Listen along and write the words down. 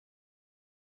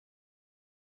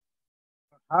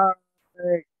Hi,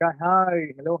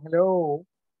 hi, hello, hello.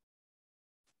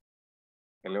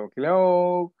 Hello,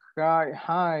 hello. Hi,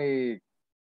 hi.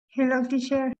 Hello,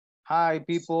 teacher. Hi,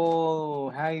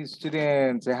 people. Hi,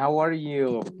 students. How are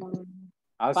you?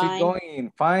 How's it Fine.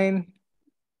 going? Fine?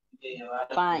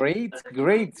 Fine. Great,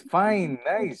 great, fine,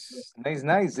 nice, nice,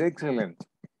 nice, excellent.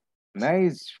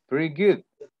 Nice, very good.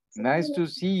 Nice to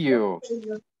see you.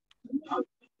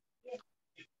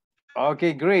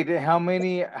 Okay, great. How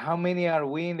many are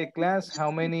we in the class? How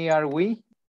many are we?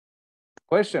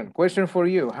 Question for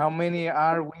you. How many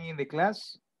are we in the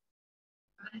class?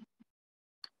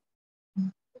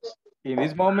 In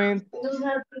this moment,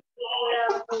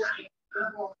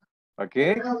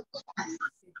 okay,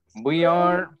 we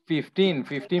are 15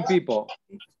 people.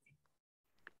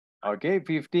 Okay,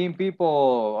 15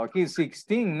 people. Okay,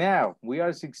 16 now. We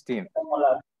are 16.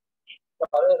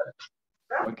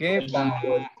 Okay,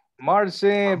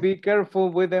 Marce, be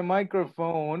careful with the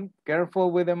microphone.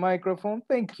 Careful with the microphone.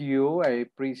 Thank you. I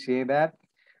appreciate that.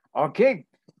 Okay,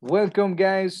 welcome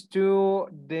guys to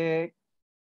the,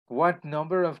 what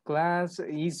number of class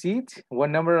is it?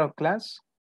 What number of class?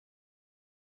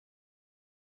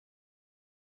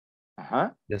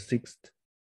 The sixth.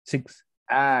 Six.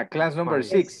 Class number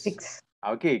 6. 6.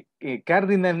 Okay,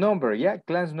 cardinal number, yeah,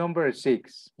 class number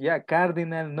 6. Yeah,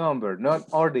 cardinal number, not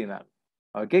ordinal.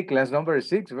 Okay, class number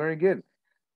 6, very good.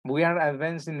 We are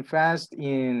advancing fast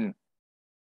in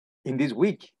this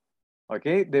week.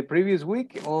 Okay, the previous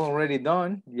week already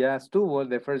done. Just two was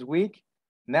the first week.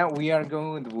 Now we are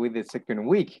going with the second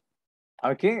week.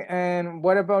 Okay, and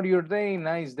what about your day?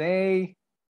 Nice day.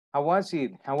 How was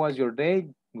it? How was your day?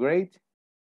 Great.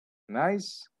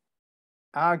 Nice.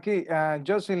 Okay,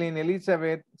 Jocelyn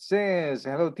Elizabeth says,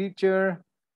 hello teacher.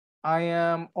 I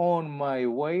am on my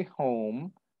way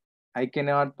home. I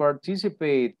cannot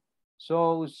participate.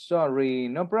 So sorry.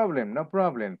 No problem, no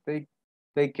problem. Take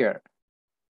care.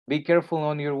 Be careful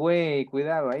on your way.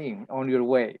 Cuidado ahí, on your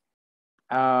way.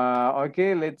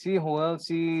 Okay, let's see who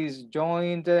else is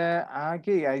joined.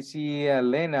 Okay, I see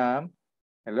Lena.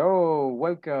 Hello,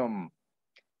 welcome.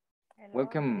 Hello,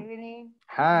 Welcome. good evening.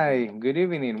 Hi, good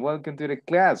evening. Welcome to the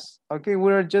class. Okay,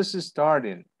 we're just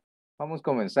starting. Vamos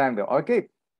comenzando. Okay.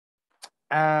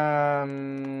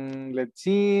 Let's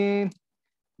see.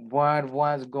 What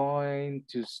was going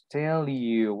to tell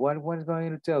you? What was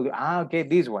going to tell you? Okay,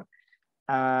 this one.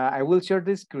 I will share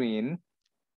the screen.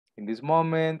 In this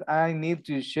moment, I need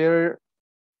to share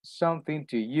something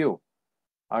to you.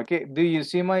 Okay, do you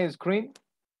see my screen?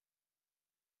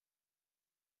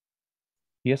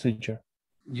 Yes, teacher.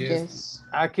 Yes.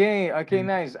 Okay, okay,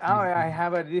 nice. I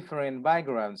have a different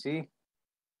background, see?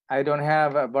 I don't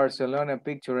have a Barcelona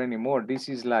picture anymore. This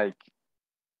is like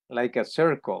a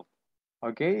circle.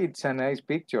 Okay, it's a nice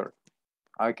picture.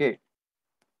 Okay,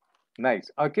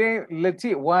 nice. Okay, let's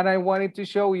see. What I wanted to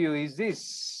show you is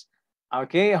this.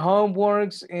 Okay,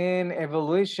 homeworks and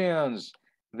evaluations.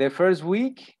 The first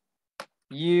week,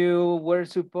 you were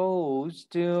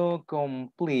supposed to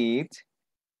complete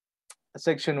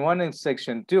section 1 and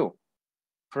section 2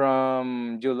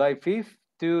 from July 5th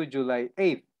to July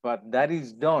 8th, but that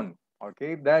is done.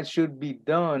 Okay, that should be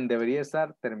done. Debería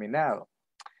estar terminado.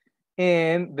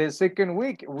 And the second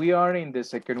week, we are in the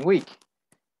second week.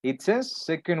 It says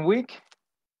second week.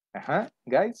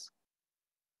 Guys.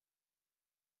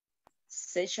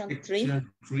 Session 3.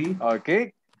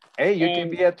 Okay. Hey, you can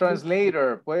be a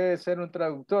translator. Puede ser un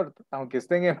traductor, aunque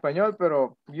esté en español,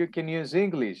 pero you can use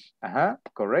English.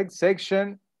 Correct.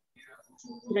 Section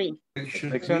 3.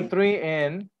 Section 3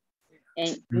 and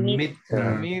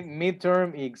Midterm.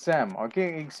 midterm exam.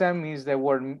 Okay, exam is the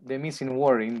word, the missing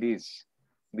word in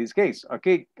this case.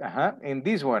 Okay, in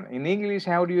this one, in English,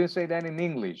 how do you say that in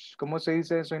English? ¿Cómo se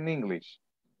dice eso en English?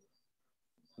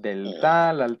 Del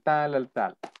tal al tal al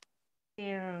tal.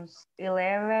 Since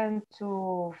 11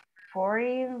 to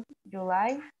 14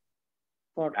 July.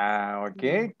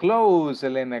 Okay, close,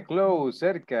 Elena, close,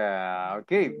 cerca.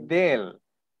 Okay, del.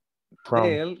 From.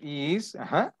 Del is,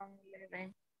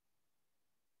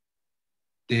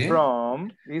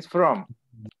 from is from.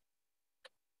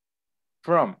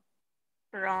 From.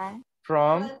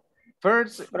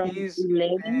 First is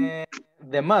 11.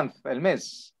 the month, el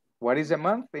mes. What is a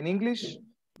month in English?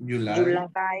 July.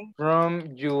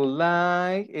 From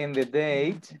July and the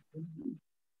date?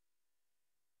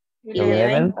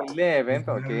 11. 11th,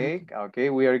 okay. Okay,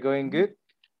 we are going good.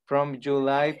 From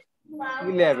July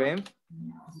 11th.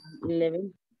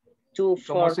 11 to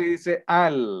 4. ¿Cómo se dice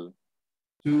al?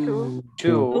 Two.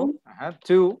 To.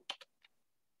 To.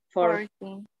 14.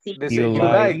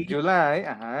 July. July.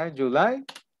 July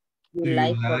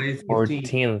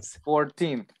 14th.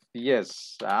 14th.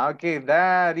 Yes. Okay,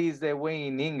 that is the way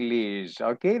in English.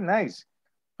 Okay, nice.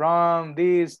 From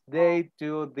this date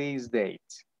to this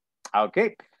date.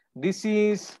 Okay, this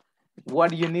is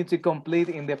what you need to complete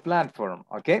in the platform.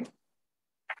 Okay,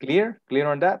 clear? Clear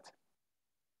on that?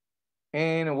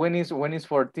 And when is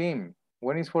 14?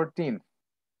 When is 14th?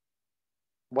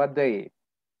 What day?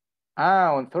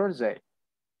 Ah, on Thursday.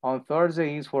 On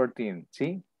Thursday is 14.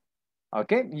 See?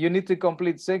 Okay, you need to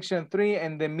complete section 3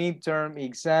 and the midterm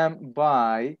exam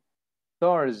by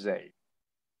Thursday.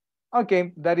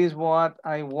 Okay, that is what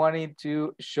I wanted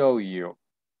to show you.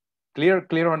 Clear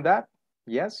on that?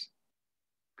 Yes?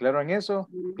 Clear on eso?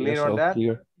 Clear Yes, on all that?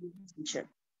 clear. Teacher.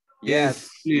 Yes,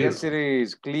 clear. yes it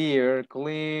is. Clear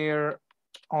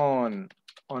on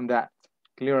that.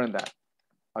 Clear on that.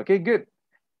 Okay, good.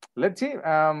 Let's see.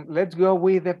 Let's go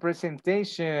with the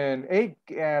presentation. Hey,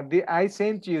 I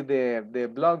sent you the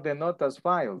blog de notas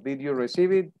file. Did you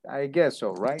receive it? I guess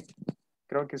so, right?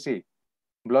 Creo que sí.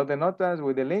 Blog de notas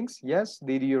with the links. Yes.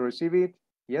 Did you receive it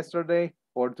yesterday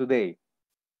or today?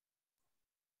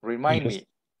 Remind Yes, me.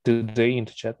 today in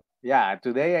the chat. Yeah,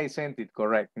 today I sent it,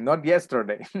 correct. Not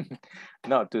yesterday.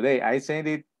 No, today. I sent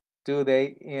it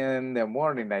today in the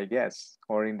morning, I guess,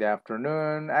 or in the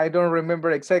afternoon. I don't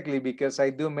remember exactly because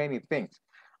I do many things.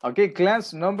 Okay,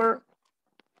 class number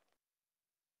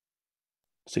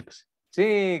 6.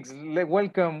 6.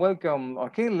 Welcome.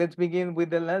 Okay, let's begin with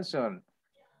the lesson.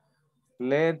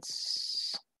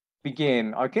 Let's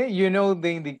begin. Okay, you know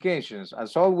the indications.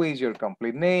 As always, your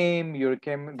complete name, your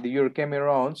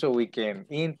camera on so we can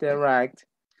interact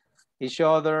each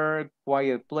other,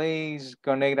 quiet place,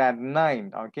 connect at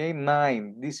 9, okay?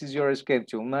 9, this is your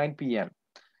schedule, 9 p.m.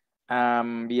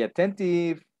 Be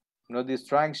attentive, no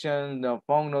distraction, no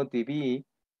phone, no TV,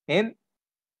 and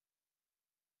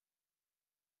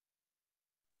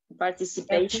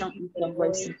Participation is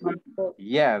always important.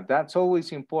 yeah, that's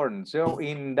always important. So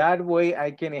in that way,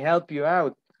 I can help you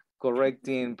out,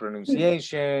 correcting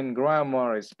pronunciation,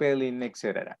 grammar, spelling,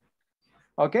 etc.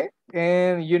 Okay,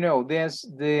 and you know,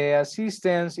 the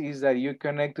assistance is that you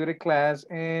connect to the class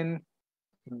and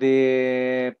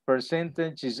the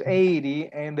percentage is 80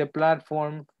 and the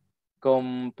platform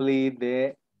complete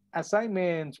the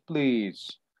assignments,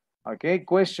 please. Okay,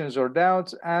 questions or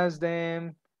doubts, ask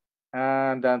them.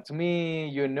 And that's me,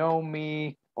 you know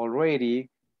me already,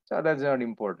 so that's not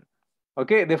important.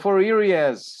 Okay, the 4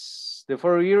 areas. The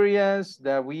 4 areas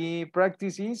that we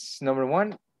practice is number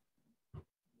 1.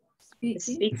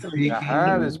 Speaking,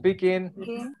 The speaking,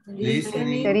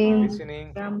 Listening,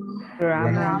 listening,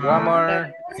 grammar,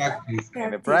 grammar, practice.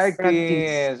 and the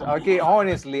practice. Okay,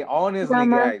 honestly,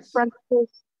 guys.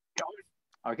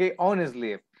 Okay,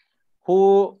 honestly,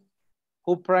 who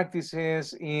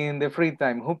practices in the free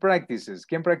time? Who practices?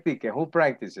 ¿Quién practica? Who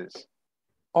practices?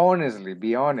 Honestly,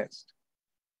 be honest.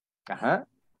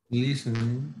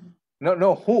 Listening,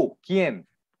 No, who? ¿Quién?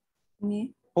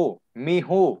 Me. Who? Me,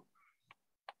 who?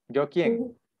 ¿Yo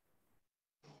quién?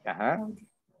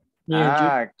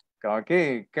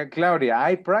 Okay, Claudia,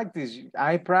 I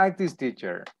practice,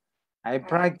 teacher. I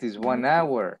practice 1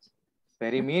 hour,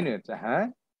 30 minutes,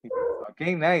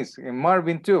 Okay, nice. And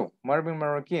Marvin too, Marvin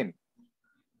Marroquin.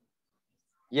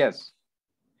 Yes.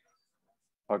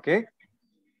 Okay.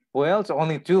 Who else?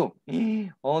 Only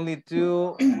 2. Only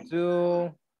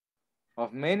 2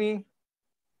 of many?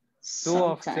 2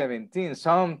 of 17,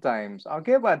 sometimes.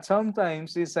 Okay, but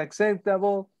sometimes it's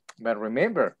acceptable. But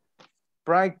remember,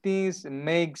 practice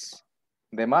makes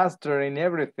the master in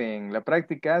everything. La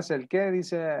práctica hace el que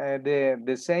dice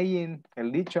the saying,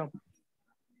 el dicho.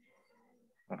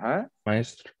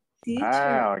 Maestro.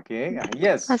 Okay.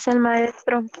 Yes. Hace el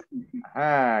maestro.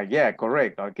 Yeah,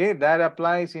 correct. Okay, that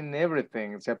applies in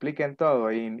everything. Se aplica en todo,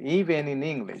 even in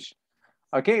English.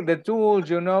 Okay, the tools,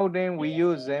 you know them, we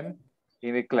use them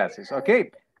in the classes.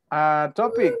 Okay,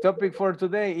 topic for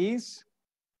today is?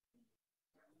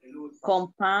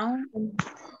 compound,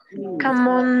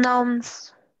 Common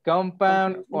nouns.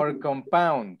 Compound or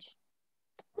compound?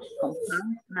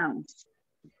 compound nouns.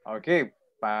 Okay,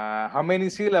 how many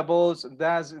syllables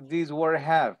does this word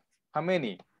have? How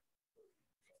many?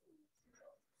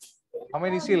 How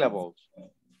many syllables?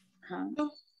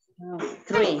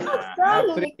 3.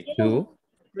 3. 2.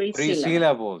 3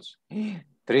 syllables.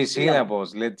 3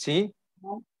 syllables. Let's see.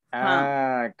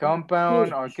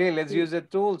 Compound. Okay, let's use the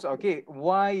tools. Okay,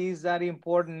 why is that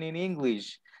important in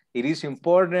English? It is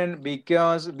important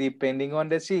because depending on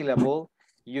the syllable,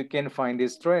 you can find the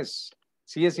stress.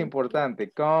 Sí es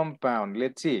importante. Compound.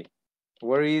 Let's see.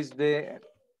 Where is the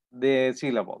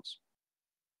syllables?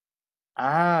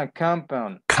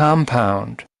 Compound.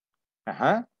 Compound.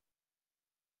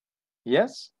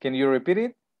 Yes. Can you repeat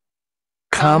it?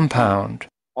 compound,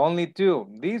 Only two.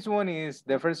 This one is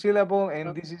the first syllable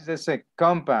and this is the second.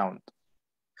 Compound.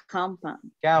 Compound.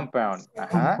 Compound.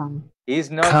 Compound. Is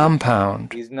not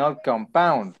compound, is not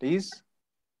compound. Is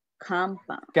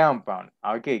Compound. compound.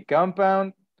 Okay,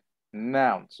 compound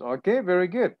nouns. Okay, very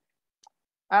good.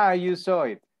 You saw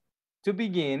it. To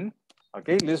begin,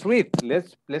 okay, let's read.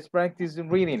 Let's practice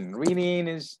reading.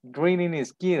 Reading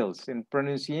skills and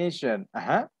pronunciation.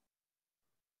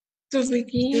 To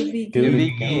begin, To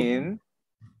begin,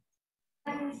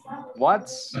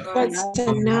 what's what's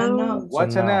a noun?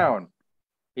 what's a noun?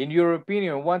 In your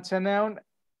opinion, what's a noun?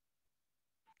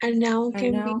 A noun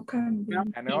can be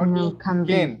A noun Noun can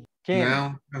be. can.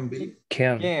 Now can be.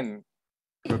 Can.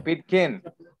 Repeat can.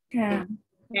 can.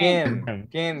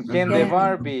 Can the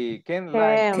Barbie? Can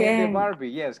like can the Barbie?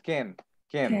 Yes, can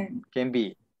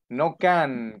be. No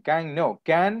can no.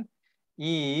 Can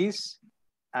is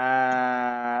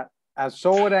a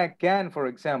soda can, for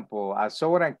example. A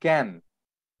soda can.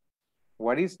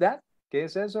 What is that? ¿Qué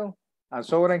es eso? A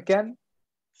soda can.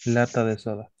 Lata de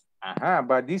soda.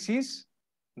 But this is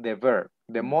the verb,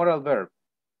 the modal verb.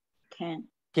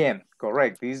 Can,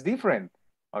 correct. It's different.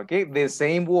 Okay, the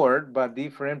same word, but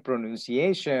different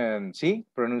pronunciation. See,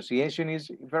 pronunciation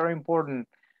is very important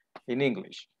in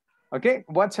English. Okay,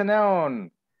 what's a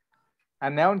noun? A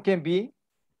noun can be?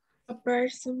 A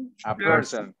person. A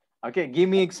person. Okay, give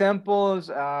me examples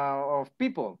of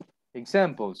people.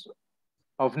 Examples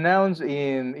of nouns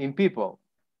in people.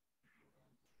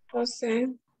 Jose.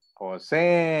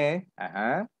 Jose.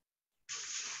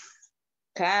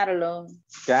 Carlos.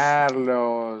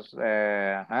 Carlos.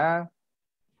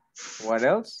 What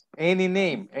else? Any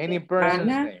name, any person's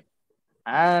name.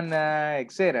 Anna,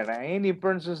 etc. Any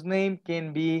person's name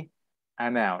can be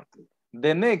a noun.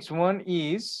 The next one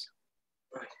is?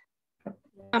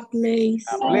 A place.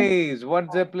 A place.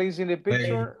 What's the place in the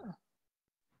picture?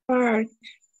 Park.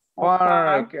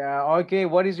 Park. Okay,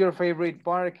 what is your favorite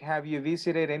park? Have you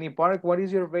visited any park? What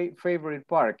is your favorite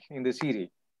park in the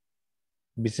city?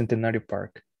 Bicentenario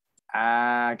Park.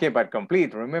 Okay, but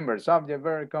complete. Remember, subject,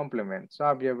 verb, complement.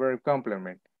 Subject, verb,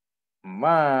 complement.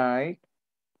 My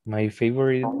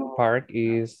favorite park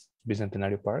is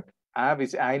Bicentenario Park. I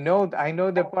know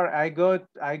the park. I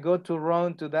go to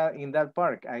run to that in that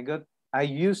park. I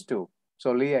used to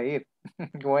solía ir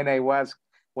when I was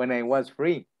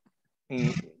free.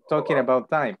 Talking about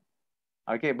time.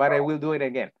 Okay, but I will do it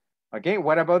again. Okay,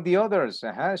 what about the others?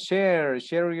 Share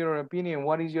your opinion.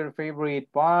 What is your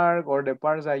favorite park or the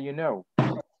parks that you know?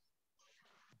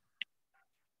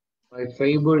 My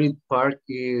favorite park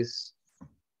is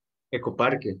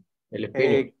Ecoparque, El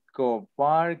Espino.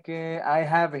 Ecoparque. I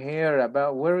have heard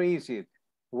about, where is it?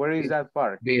 Where is that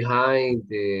park? Behind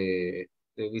the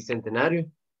Bicentenario.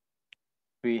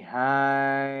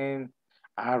 Behind,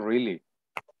 really?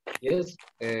 Yes,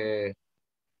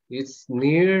 it's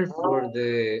near for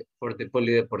the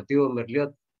Polideportivo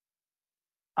Merliot.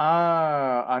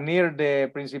 Near the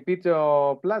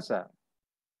Principito Plaza.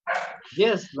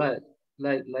 Yes,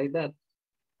 like that.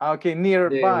 Okay,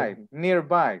 nearby.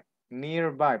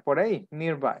 Por ahí,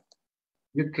 nearby.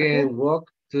 You can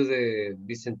walk to the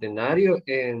Bicentenario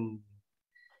and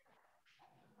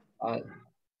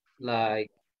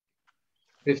like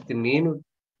 50-minute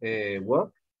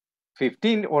walk.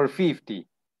 15 or 50?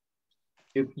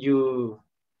 Tú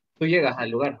llegas al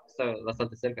lugar, está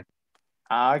bastante cerca.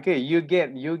 Okay, you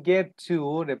get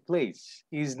to the place.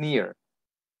 Is near.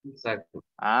 Exactly.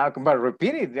 But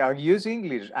repeat it. I'll use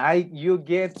English. You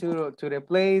get to the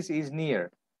place is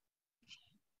near.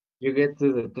 You get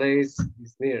to the place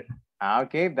is near.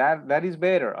 Okay, that is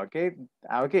better. Okay.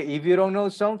 If you don't know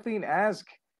something, ask.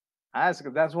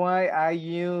 That's why I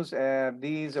use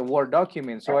these Word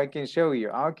documents so I can show you.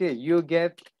 Okay, you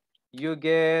get to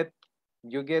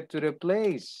the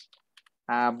place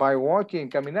by walking.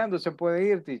 Caminando se puede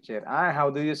ir, teacher. How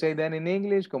do you say that in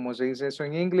English? ¿Cómo se dice eso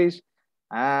en English?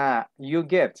 You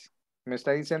get. Me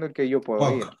está diciendo que yo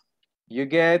puedo ir. You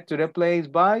get to the place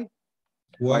by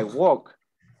walk.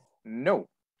 No.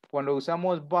 Cuando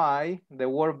usamos by, the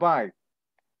word by,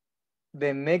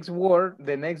 the next verb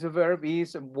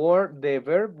is the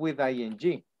verb with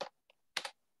ing.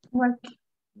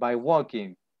 By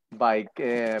walking, by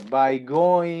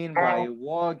going, by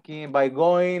walking, by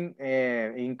going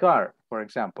in car, for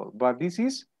example. But this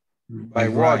is by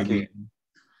walking,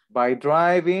 by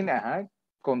driving,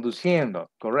 conduciendo,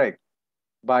 correct.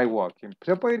 By walking.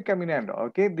 Se puede ir caminando,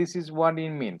 okay? This is what it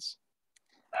means.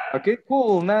 Okay,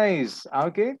 cool, nice.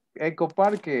 Okay,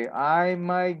 Ecoparque, I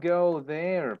might go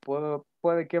there.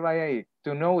 Puede que vaya ahí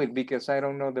to know it because I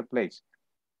don't know the place.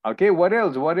 Okay, what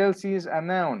else? What else is a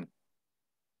noun?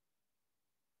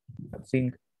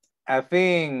 Thing. A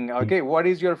thing. Okay, what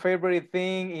is your favorite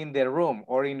thing in the room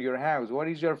or in your house? What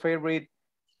is your favorite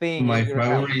thing in your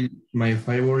house? My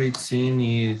favorite thing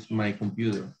is my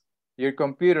computer. Your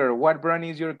computer. What brand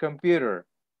is your computer?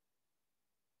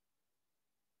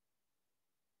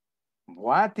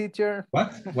 What, teacher?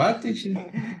 What, teacher?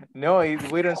 No,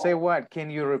 we don't say what. Can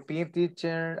you repeat,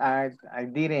 teacher? I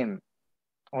didn't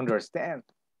understand.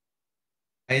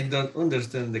 I don't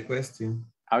understand the question.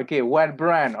 Okay, what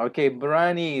brand? Okay,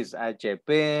 brand is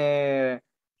HP,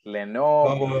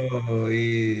 Lenovo. Oh,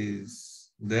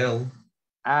 is Dell.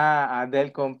 Ah, a Dell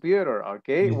computer.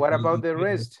 Okay, Is what Dell about the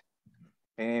computer. rest?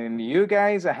 And you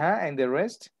guys, and the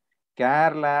rest?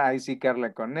 Carla, I see Carla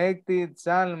connected,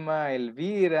 Salma,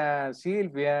 Elvira,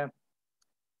 Silvia.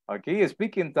 Okay,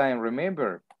 speaking time,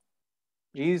 remember.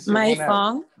 Is My una-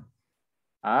 phone.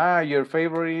 your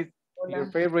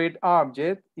favorite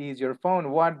object is your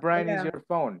phone. What brand is Hola. your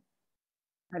phone?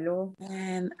 Aló,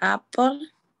 And Apple.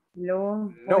 aló,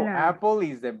 No, hola. Apple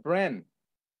is the brand.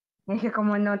 Es que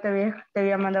como no te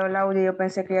había mandado el audio, yo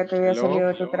pensé que ya te había Hello? salido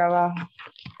de tu trabajo.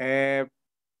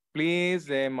 Please,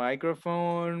 the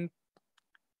microphone.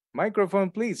 Microphone,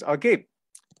 please. Okay.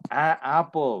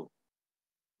 Apple.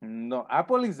 No,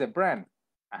 Apple is the brand.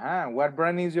 What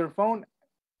brand is your phone?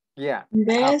 Yeah,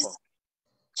 Desk, Apple.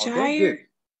 Okay, chair, good.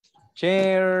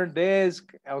 Chair,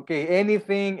 desk. Okay,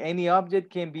 anything, any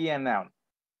object can be a noun.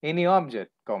 Any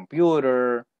object,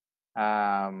 computer,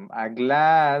 a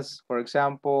glass, for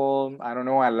example, I don't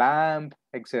know, a lamp,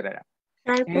 etc.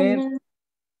 sharpener,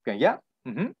 Okay, yeah.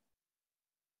 Mhm.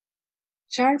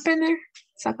 sharpener,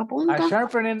 A sacapunta,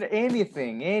 sharpener,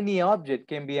 anything, any object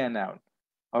can be a noun.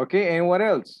 Okay, and what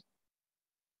else?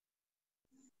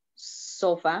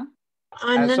 Sofa.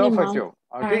 an A sofa animal, show.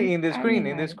 Okay, in the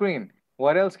Animal. screen.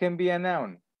 What else can be a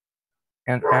noun?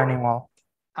 An animal.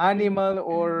 Animal,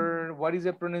 or what is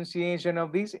the pronunciation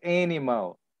of this?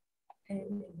 Animal.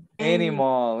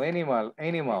 Animal.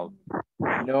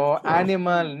 No,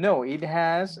 animal, no, it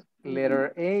has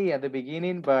letter A at the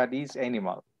beginning, but it's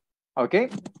animal. Okay,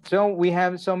 so we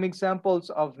have some examples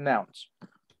of nouns.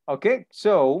 Okay,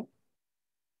 so.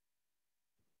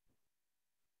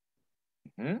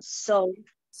 So,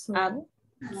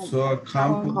 So a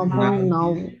Compound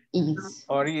noun is.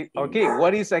 Okay,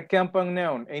 what is a compound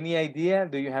noun? Any idea?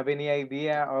 Do you have any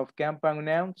idea of compound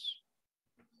nouns?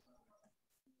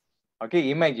 Okay,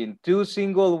 imagine two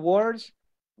single words,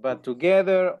 but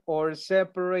together or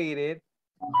separated,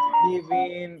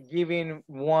 giving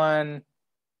one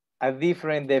a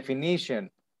different definition.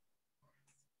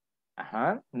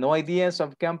 No ideas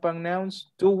of compound nouns?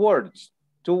 Two words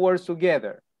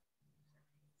together.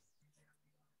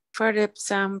 For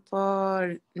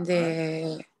example,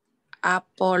 the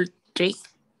apple tree.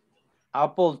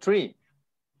 Apple tree.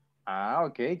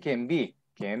 Okay, can be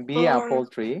Or- apple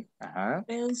tree.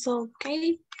 pencil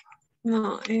case.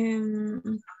 No,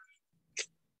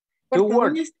 Two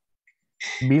words.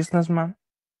 Businessman.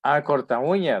 Corta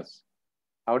uñas.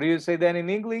 How do you say that in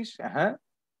English?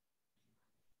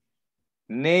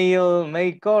 Nail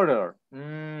cutter.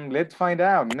 Let's find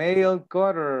out. Nail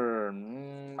cutter.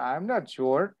 I'm not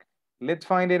sure. Let's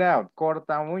find it out.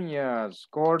 Corta uñas.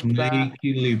 Corta nail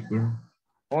clipper.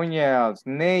 uñas.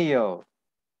 Nail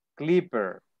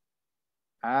clipper.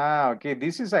 Okay.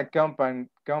 This is a compound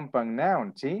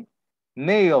noun. See?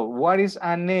 Nail. What is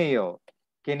a nail?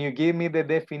 Can you give me the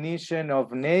definition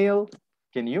of nail?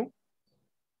 Can you?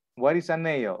 What is a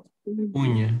nail?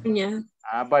 Uña.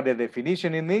 yeah, But the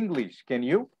definition in English, can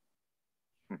you?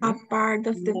 a part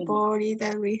of the body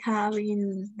that we have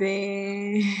in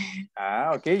the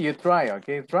Okay, you try.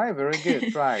 Okay, try. Very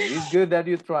good. Try. It's good that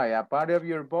you try. A part of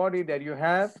your body that you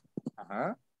have.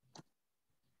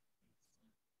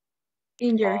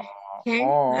 in your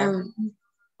hand,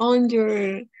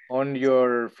 on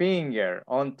your finger,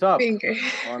 on top. finger.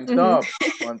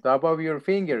 On top of your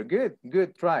finger. Good.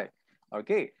 Try.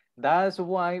 Okay, that's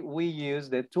why we use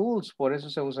the tools. Por eso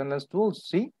se usan las tools.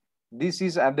 See, this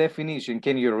is a definition.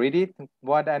 Can you read it?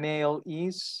 What a nail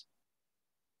is?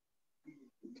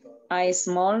 A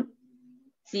small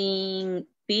thin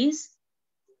piece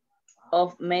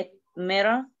of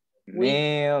metal.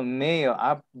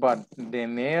 Nail. But the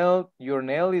nail, your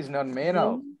nail is not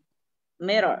metal.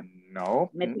 Metal. No.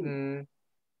 Metal.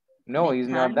 No, it's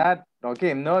not that.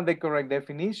 Okay, not the correct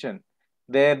definition.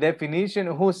 The definition,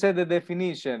 who said the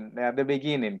definition at the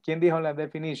beginning? ¿Quién dijo la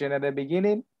definition at the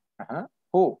beginning?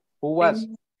 Who was?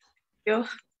 Yo,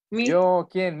 me. Yo,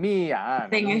 ¿quién? Me.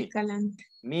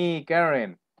 Me,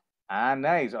 Karen.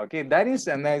 Nice. Okay, that is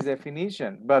a nice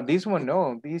definition. But this one,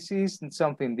 no, this is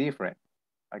something different.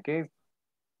 Okay,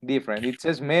 different. It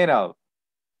says metal.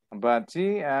 But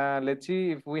see, let's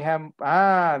see if we have,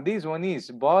 this one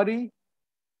is body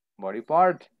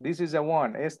part. This is a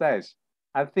one. Esta es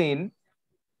a thin.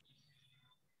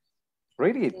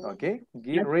 Read it, okay?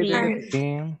 Read the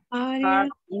definition. Area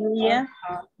Area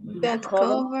that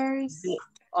covers the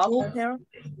upper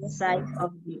side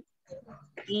of the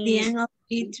the end of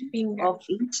each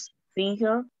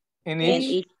finger. In and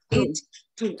each each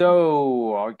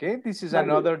toe. Okay, this is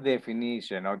another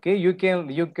definition. Okay, you can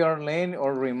learn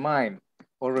or remember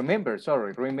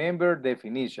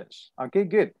definitions. Okay,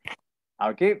 good.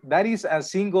 Okay, that is a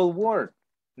single word,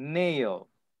 nail.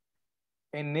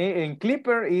 And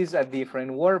clipper is a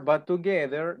different word, but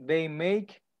together they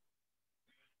make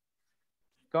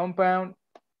compound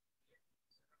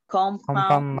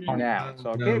nouns.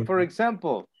 Okay, for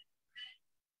example,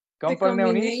 compound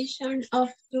noun is combination of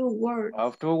two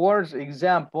words.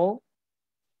 Example,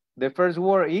 the first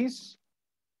word is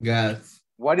gas.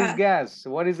 What is gas?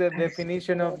 What is the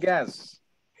definition of gas?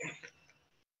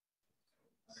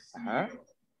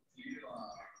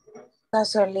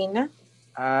 Gasolina.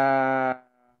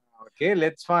 Okay,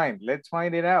 let's find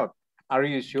it out. Are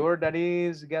you sure that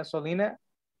is gasolina?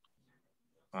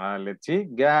 Let's see,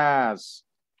 gas.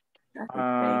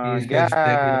 Gas.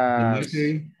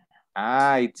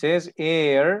 It says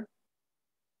air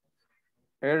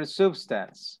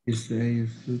substance. It's air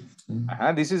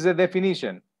substance. This is the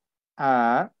definition.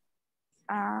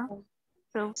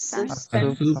 Substance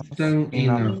in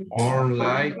a form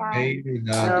like air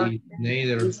that is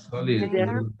neither solid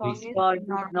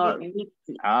nor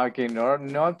liquid. Okay,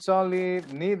 not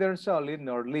solid, neither solid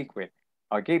nor liquid.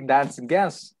 Okay, that's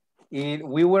gas.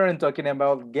 We weren't talking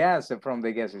about gas from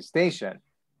the gas station.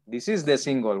 This is the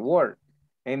single word.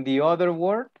 And the other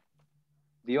word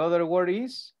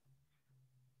is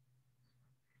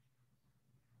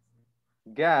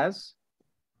gas.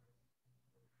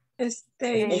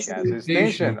 Station. Gas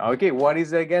station. Okay, what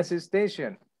is a gas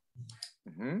station?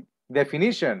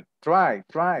 Definition. Try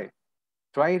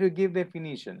to give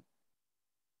definition.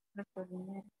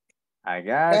 A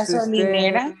gas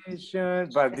station,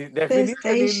 but the definition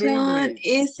Station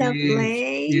is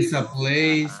a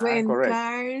place. When correct.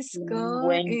 cars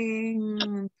go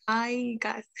and buy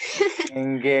gas.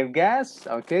 And get gas,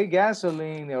 okay,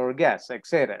 gasoline or gas,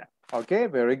 etc. Okay,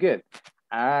 very good.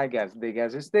 Gas. The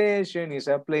gas station is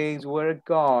a place where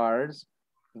cars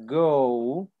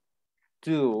go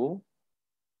to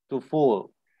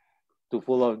full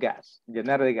of gas,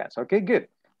 llenar de gas. Okay, good.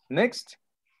 Next.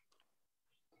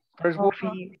 First word.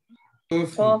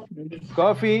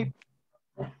 Coffee.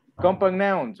 Compound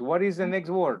nouns. What is the next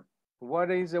word? What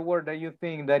is the word that you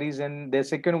think that is in the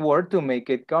second word to make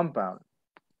it compound?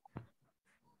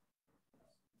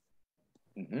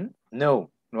 No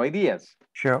ideas.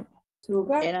 Sure.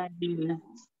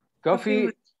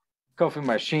 Coffee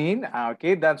machine.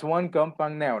 Okay, that's one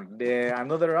compound noun.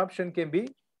 Another option can be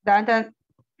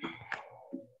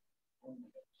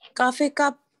Coffee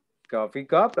cup. Coffee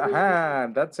cup.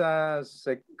 That's a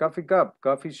coffee cup.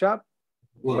 Coffee shop.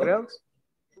 What else?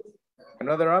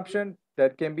 Another option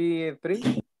that can be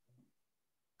 3.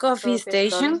 Coffee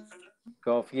station.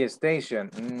 Coffee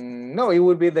station. No, it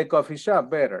would be the coffee shop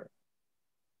better.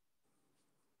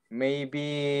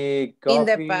 Maybe coffee. In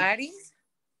the parties.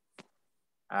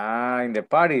 In the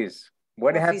parties.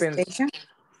 What Coffee happens? Station.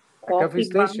 Coffee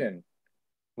station.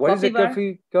 What is a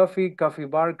coffee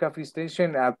bar, coffee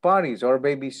station at parties or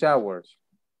baby showers?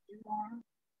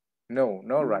 No,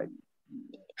 right.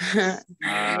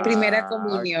 Primera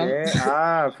comunión.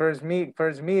 Okay. First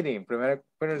meeting,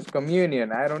 first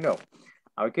communion. I don't know.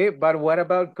 Okay, but what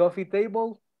about coffee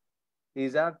table?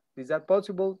 Is that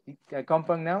possible? A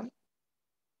compound noun?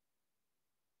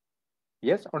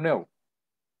 Yes or no?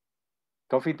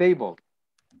 Coffee table.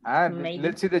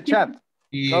 Let's see the chat.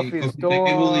 Coffee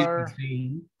store.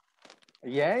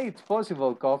 Yeah, it's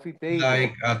possible. Coffee table.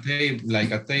 Like a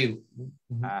table.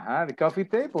 The coffee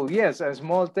table. Yes, a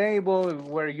small table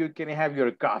where you can have your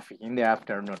coffee in the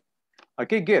afternoon.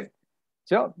 Okay, good.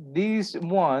 So these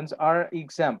ones are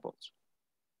examples.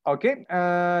 Okay,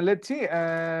 let's see.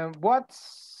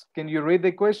 Can you read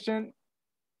the question?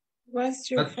 What's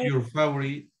your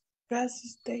favorite gas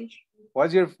station?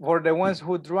 For the ones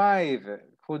who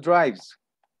drives?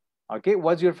 Okay,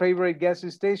 what's your favorite gas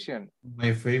station?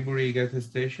 My favorite gas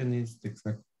station is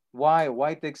Texaco.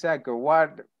 Why Texaco?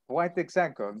 Why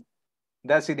Texaco?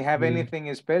 Does it have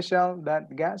anything special,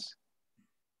 that gas?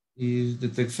 Is the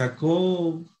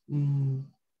Texaco in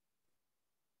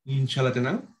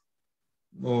Chalatenango?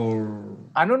 Or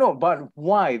I don't know, but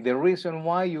why? The reason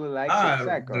why you like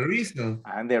Texaco? The reason.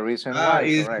 And the reason why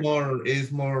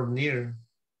is more near.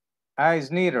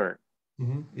 It's nearer.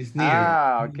 It's near.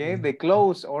 Ah, okay. The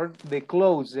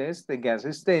closest the gas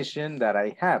station that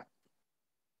I have.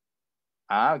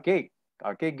 Ah, okay.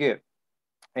 Okay, good.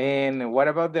 And what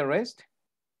about the rest?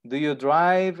 Do you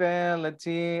drive, let's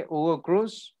see, Hugo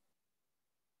Cruz?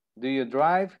 Do you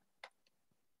drive?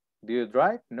 Do you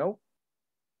drive? No.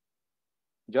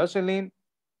 Jocelyn,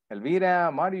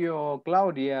 Elvira, Mario,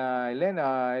 Claudia,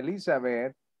 Elena,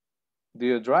 Elizabeth. Do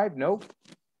you drive? No.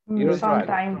 You don't drive.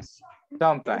 Sometimes.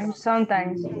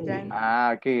 Sometimes. Sometimes.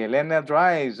 Ah, okay. Elena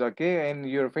drives. Okay. And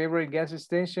your favorite gas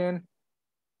station?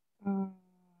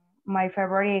 My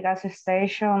favorite gas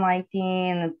station, I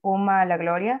think Puma La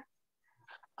Gloria.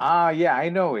 Ah, yeah, I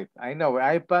know it. I know it.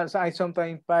 I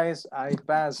sometimes pass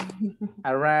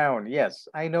around. Yes,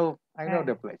 I know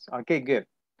the place. Okay, good.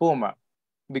 Puma,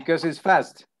 because it's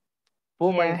fast.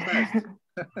 Puma is fast.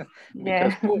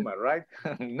 Because Puma, right?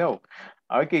 No.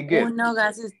 Okay, good. Uno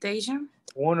gas station.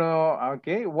 Uno,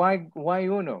 okay. Why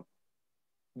Uno?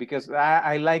 Because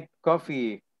I like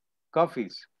coffees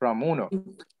from Uno.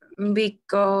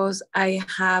 Because I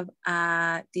have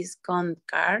a discount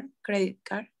card, credit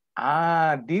card.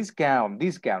 Ah, discount.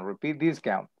 Repeat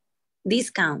discount.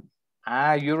 Discount.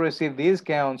 Ah, you receive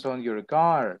discounts on your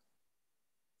car.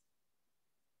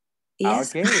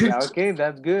 Yes. Okay,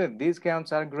 that's good.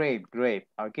 Discounts are great.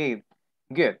 Okay,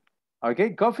 good.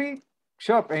 Okay, coffee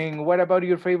shop. And what about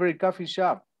your favorite coffee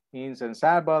shop in San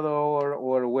Salvador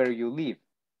or where you live?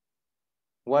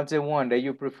 What's the one that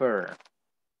you prefer?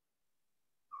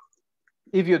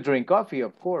 If you drink coffee,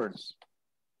 of course.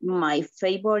 My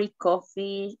favorite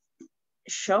coffee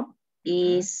shop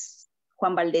is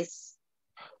Juan Valdez.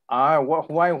 Ah,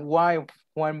 why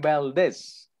Juan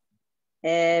Valdez?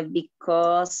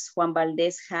 Because Juan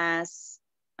Valdez has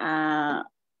a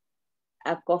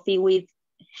coffee with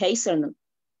hazelnut.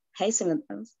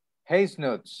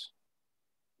 Hazelnuts.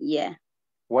 Yeah.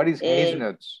 What is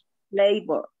hazelnuts?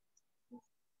 Flavor.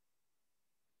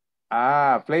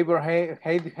 Ah, flavor,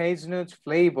 hazelnuts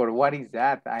flavor. What is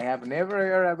that? I have never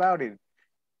heard about it.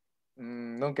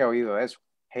 Nunca he oído eso.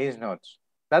 Hazelnuts.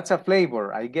 That's a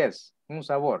flavor, I guess. Un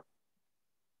sabor.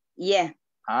 Yeah.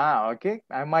 Ah, okay.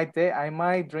 I might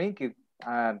drink it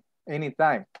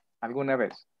anytime, alguna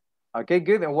vez. Okay,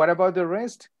 good. And what about the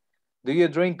rest? Do you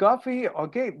drink coffee?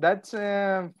 Okay, that's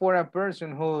for a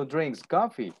person who drinks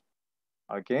coffee.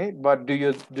 Okay, but do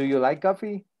you like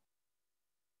coffee?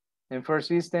 In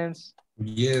first instance?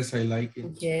 Yes, I like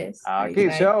it. Yes. Okay,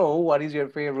 so what is your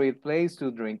favorite place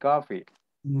to drink coffee?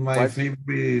 My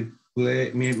favorite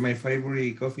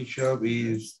coffee shop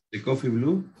is the Coffee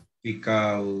Blue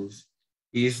because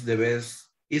it's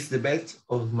the best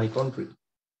of my country.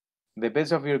 The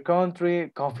best of your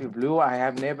country, Coffee Blue. I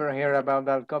have never heard about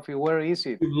that coffee. Where is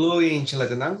it? Blue in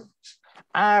Chalatenango.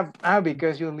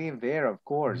 Because you live there, of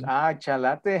course.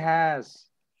 Chalate has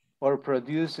or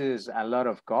produces a lot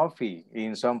of coffee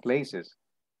in some places.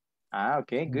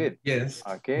 Okay, good. Yes.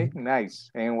 Okay, nice.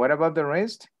 And what about the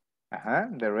rest?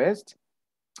 The rest.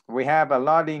 We have a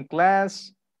lot in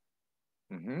class.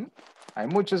 Hay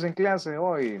muchos en clase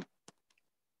hoy.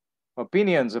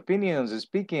 Opinions,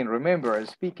 speaking, remember,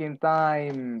 speaking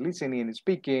time, listening,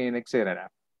 speaking, etc.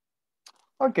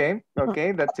 Okay,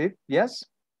 that's it. Yes?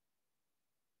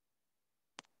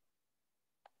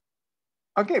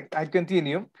 Okay, I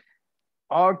continue.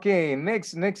 Okay,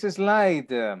 next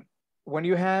slide. When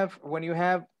you have,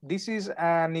 this is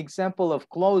an example of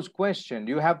closed question.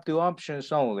 You have two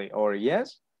options only, or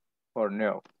yes or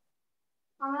no.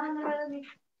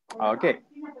 Okay.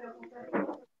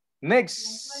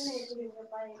 Next,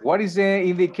 what is the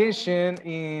indication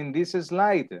in this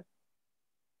slide?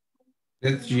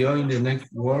 Let's join the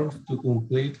next word to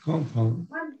complete compound.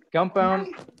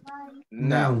 Compound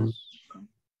nouns.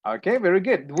 Okay, very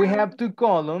good. We have two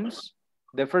columns,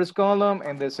 the first column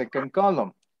and the second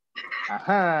column.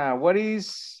 What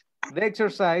is the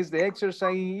exercise? The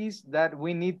exercise is that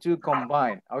we need to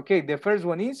combine. Okay, the first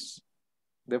one is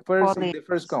the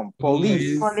first column.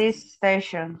 Police. Police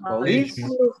station. Police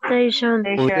Station.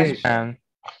 station.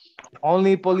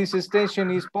 Only police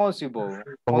station is possible.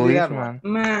 Only that one.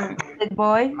 Man.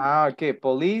 Boy. Okay,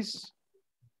 police.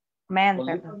 Man.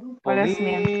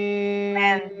 Policeman.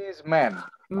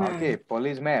 Okay,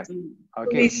 policeman.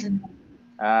 Okay.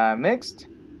 Next.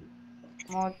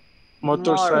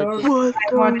 Motorcycle.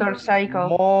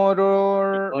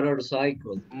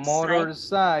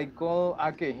 Motorcycle.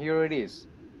 Okay, here it is.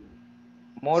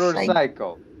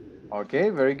 Motorcycle. Okay,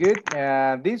 very good.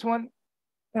 This one.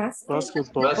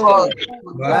 Basketball.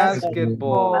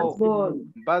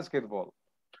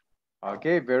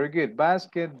 Okay, very good.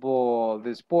 Basketball,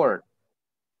 the sport.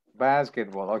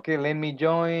 Basketball. Okay, let me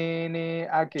join.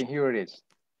 Okay, here it is.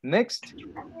 Next.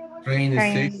 Train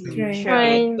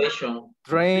Train. station.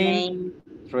 Train.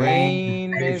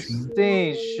 Train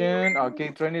station. Okay,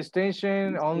 train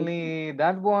station. Only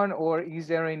that one, or is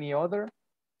there any other?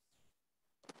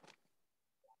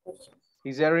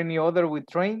 Is there any other with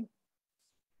train?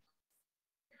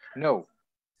 No.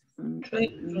 I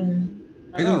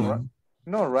don't know.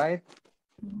 No, right?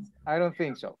 I don't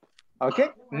think so. Okay,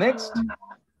 next.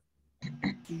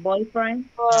 Boyfriend.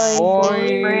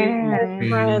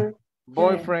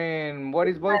 Boyfriend. What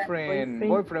is boyfriend?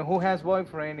 Boyfriend. Who has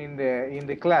boyfriend in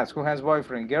the class? Who has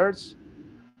boyfriend? Girls?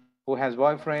 Who has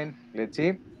boyfriend? Let's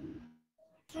see.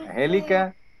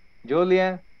 Angelica,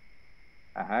 Julia.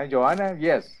 Joanna.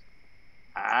 Yes.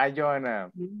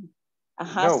 Joanna. A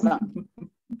husband.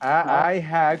 I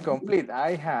have complete.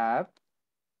 I have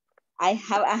a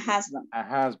husband. a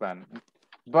husband.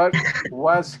 But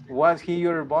was he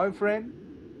your boyfriend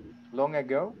long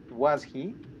ago? Was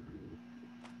he?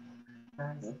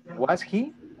 Was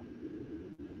he?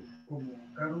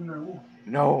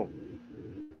 No.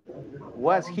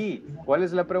 Was he? ¿Cuál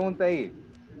es la pregunta ahí?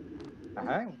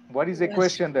 What is the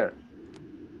question there?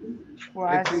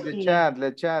 Let's see the chat.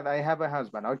 The chat. I have a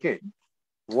husband. Okay.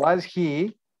 Was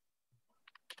he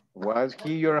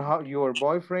your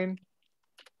boyfriend?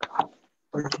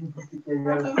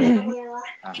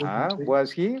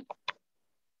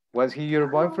 Was he your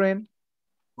boyfriend?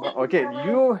 Okay,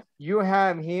 you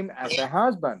have him as a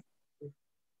husband,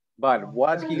 but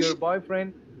was he your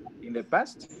boyfriend in the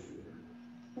past?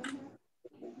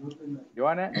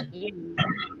 Joanna?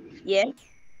 Yes.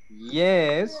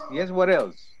 Yes, what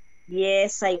else?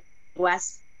 Yes, I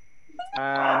was.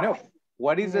 No.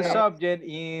 What is the subject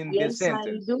in the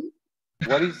sentence? I do.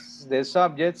 What is the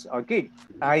subject? Okay,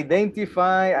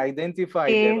 identify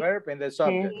the verb and the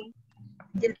subject.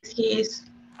 Yes, he is.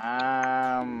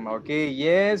 Okay,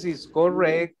 yes, it's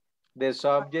correct. The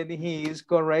subject, he is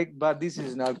correct, but this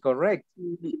is not correct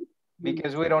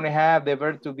because we don't have the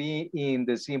verb to be in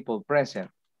the simple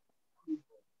present.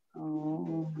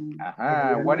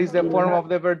 What is the form of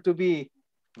the verb to be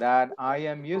that I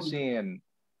am using?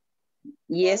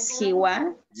 Yes, he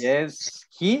was. Yes,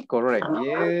 he, correct.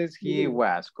 Yes, he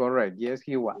was, correct. Yes,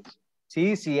 he was.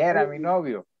 Sí, sí era mi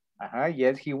novio.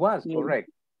 Yes, he was, correct.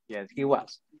 Yes, he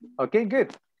was. Okay,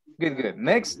 good. Good.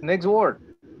 Next word.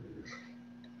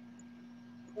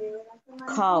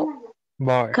 Cow.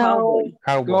 Boy. Cowboy.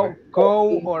 Cowboy.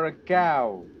 Cow or a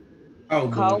cow?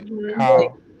 Cowboy.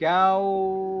 Cow.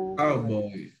 Cow.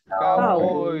 Cowboy.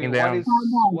 Cowboy. In the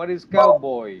What is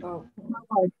cowboy?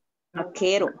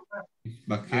 Vaquero.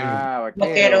 Vaquero.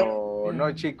 Vaquero.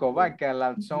 No, chico, vaca.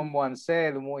 Like someone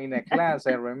said in a class,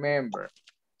 I remember.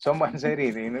 Someone said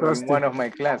it in one of my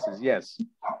classes, yes.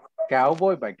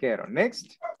 Cowboy, vaquero.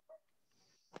 Next.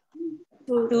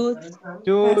 Toothpaste.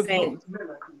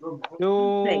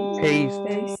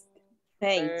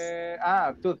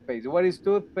 Toothpaste. What is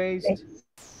toothpaste?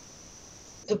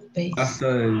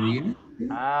 Hasta de dientes.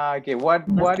 Okay. What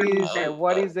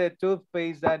is the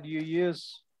toothpaste that you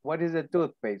use? What is the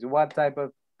toothpaste? What type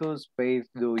of toothpaste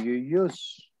do you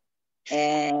use?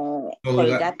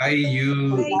 Colgate. I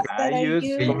use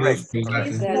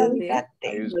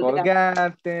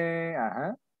Colgate.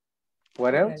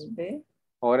 What else?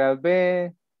 Oral-B.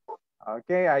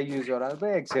 Okay, I use Oral-B,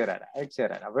 etc.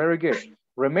 Very good.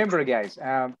 Remember, guys,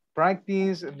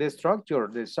 practice the structure,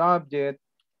 the subject,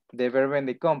 the verb, and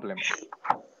the complement.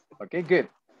 Okay, good.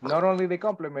 Not only the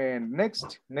complement.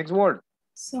 Next word.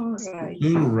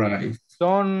 Sunrise.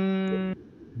 Sunrise.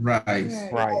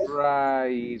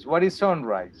 What is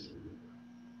sunrise?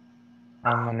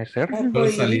 Amanecer.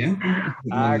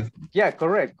 Yeah,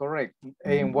 correct.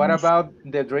 And what about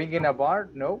the drink in a bar?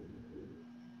 No?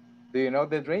 Do you know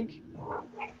the drink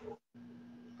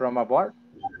from a bar?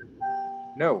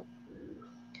 No.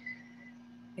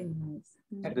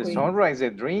 The sunrise, the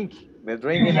drink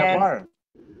in a bar.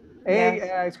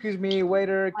 Hey, excuse me,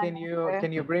 waiter, can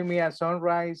you bring me a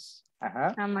sunrise?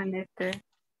 Amanecer.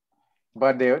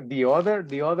 But the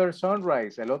other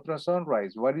sunrise, el otro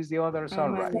sunrise. What is the other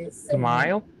sunrise?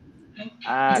 Smile.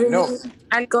 No.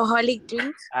 Alcoholic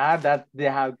drink. That's the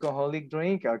alcoholic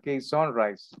drink. Okay,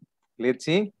 sunrise. Let's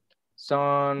see.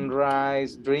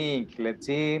 Sunrise drink. Let's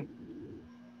see.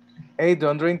 Hey,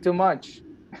 don't drink too much.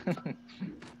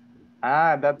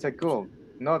 That's a cool.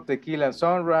 No tequila,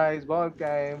 sunrise, vodka,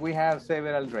 and we have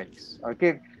several drinks.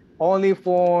 Okay, only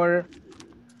for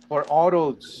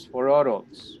adults.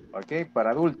 Okay,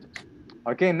 para adultos.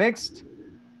 Okay, next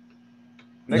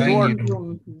word.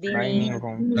 Dining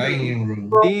room.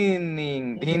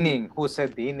 Dining. Who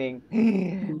said dining?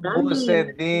 Who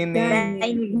said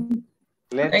dining?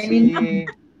 Let's see.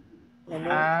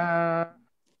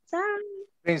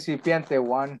 Principiante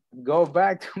one. Go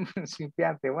back to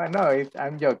principiante one. No,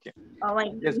 I'm joking. Oh,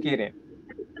 my Just kidding.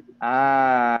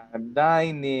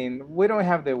 Dining. We don't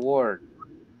have the word.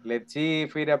 Let's see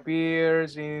if it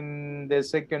appears in the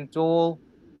second tool.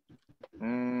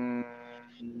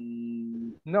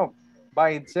 No, by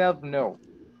itself, no.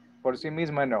 Por sí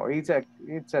misma, no. It's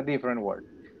a different word.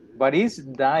 But it's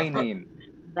dining.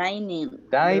 dining.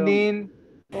 Dining.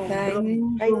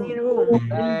 Dining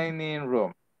Dining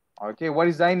room. Okay, what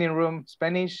is dining room?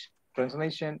 Spanish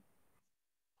translation?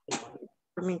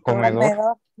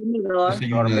 Comedor.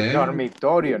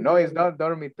 Dormitorio. No, it's not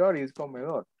dormitory, it's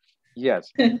comedor.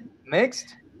 Yes.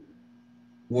 Next.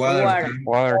 Water.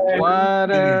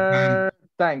 Water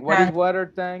tank. What is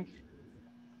water tank?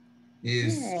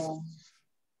 Is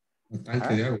a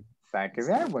tanque de agua. Tanque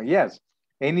de agua, yes.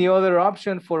 Any other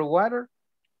option for water?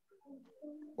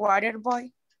 Water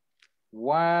boy.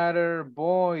 Water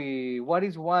boy. What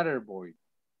is water boy?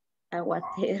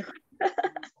 Aguatero.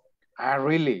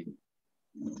 Really?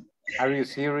 Are you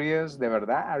serious? ¿De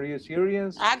verdad? Are you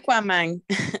serious? Aquaman.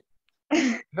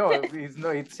 No, it's no.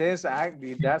 It says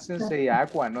it doesn't say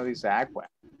aqua. No, it's aqua.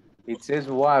 It says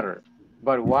water.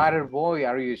 But water boy,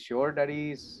 are you sure that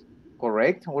is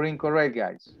correct or incorrect,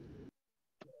 guys?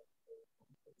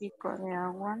 Chico de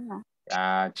agua, no.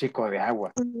 Chico de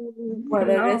agua.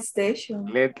 Water station.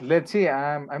 Let's see.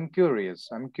 I'm curious.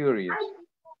 I'm curious.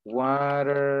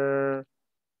 Water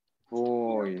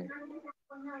boy.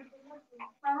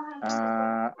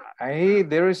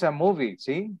 There is a movie.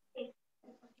 See?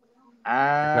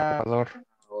 Okay.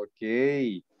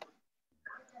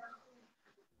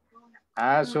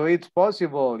 So it's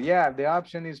possible. Yeah, the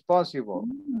option is possible.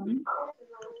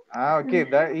 Okay,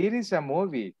 that it is a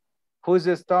movie. Who's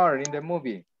the star in the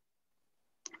movie?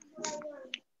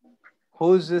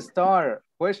 Who's the star?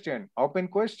 Question, open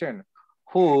question.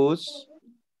 Who's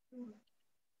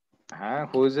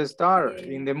the star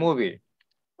in the movie?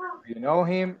 You know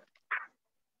him?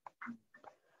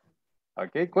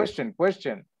 Okay, question. Who's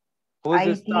the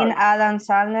star? Adam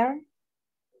Sandler.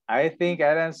 I think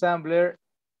Adam Sandler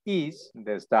is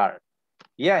the star.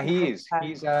 Yeah, he is.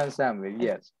 He's Adam Sandler,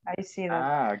 yes. I see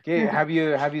that. Okay. Have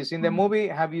you seen the movie?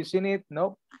 Have you seen it?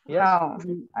 No? Yes?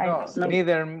 No,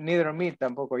 neither me,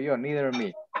 tampoco yo, neither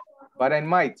me. But I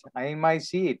might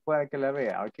see it. Puede que la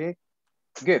vea, okay?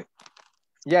 Good.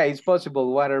 Yeah, it's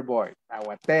possible, water boy.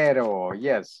 Aguatero,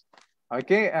 yes.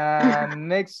 Okay,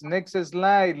 next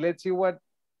slide. Let's see what,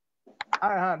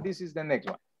 this is the next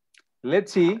one.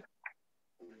 Let's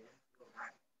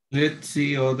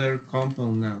see other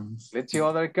compound nouns. Let's see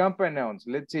other compound nouns.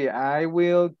 Let's see, I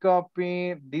will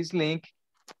copy this link.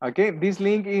 Okay, this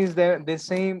link is the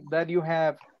same that you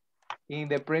have in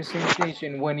the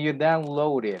presentation when you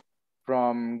download it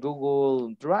from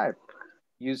Google Drive.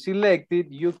 You select it,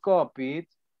 you copy it,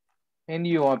 and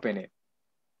you open it.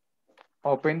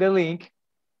 Open the link,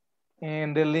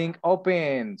 and the link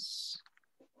opens.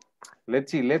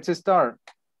 Let's see, let's start.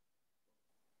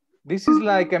 This is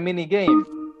like a mini game.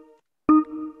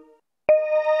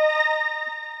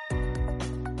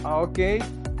 Okay.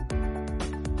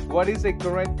 What is the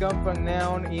correct compound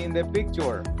noun in the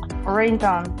picture?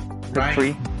 Ringtone.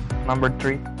 Number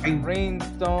three.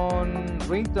 Ringtone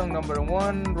number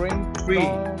one,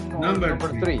 ringtone Number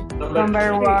three.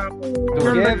 Number one.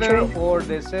 Together or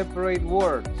the separate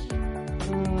words?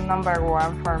 Number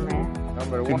one for me.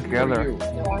 Number one Together. for you.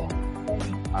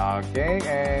 Okay,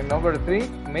 and number three,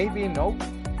 maybe no.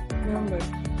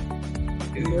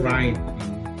 Right.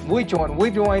 Which one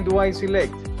do I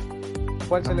select?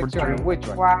 What selection? Which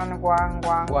one? One.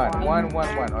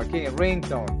 Okay,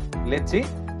 ringtone. Let's see.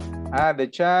 The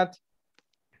chat.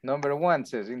 Number one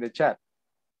says in the chat.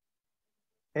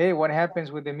 Hey, what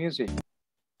happens with the music?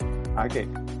 Okay.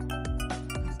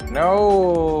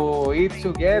 No, it's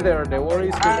together. The word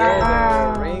is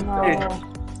together. Ringtone.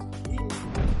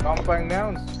 Compound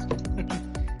nouns.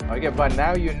 Okay, but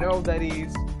now you know that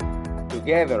is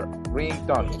together.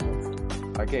 Ringtone.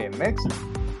 Okay, next.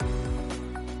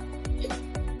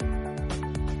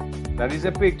 That is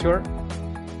a picture.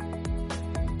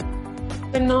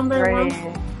 The number one.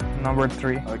 Number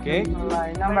three. Okay.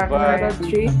 Number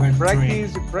three.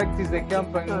 Practice the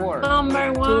compound word.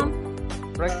 Number one.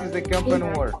 Practice the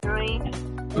compound word.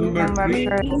 Number three.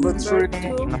 Number three.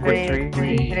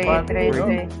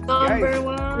 Number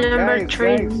one. Number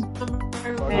three.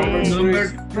 Number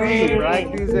three.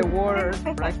 Practice the word.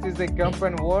 Practice the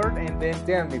compound word, and then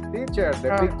tell me, teacher, the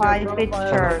picture. Five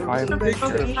pictures. Number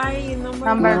three.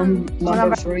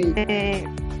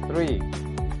 Three.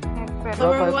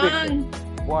 Number one.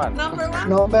 One. Number one.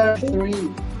 Number three.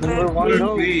 Number one,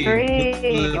 no. Three.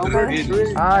 Number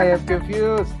three. I am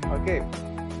confused. Okay.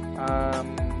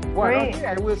 One. Three. Okay,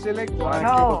 I will select one.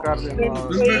 No.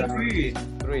 Number three.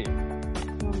 Three.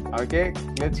 Okay,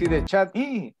 let's see the chat.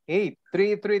 Eight.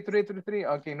 Three.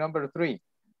 Okay, number three.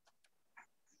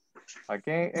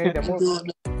 Okay, hey, the move.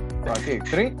 Okay,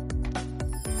 three.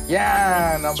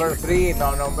 Yeah, number three.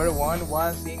 No, number one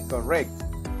was incorrect.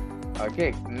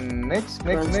 Okay, next.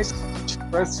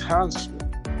 Press hands.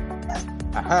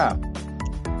 Aha.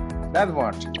 That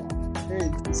one. Hey,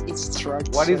 it's track.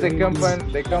 What is the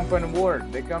compound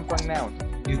word? The compound noun?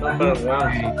 Number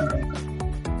one.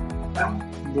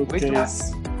 Which one?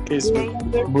 Bookcase is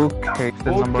number one.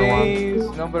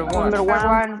 Bookcase, number one. Number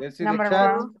one. Let's see Number the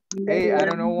chat. one. Hey, I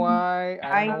don't know why.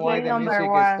 I don't know why the number music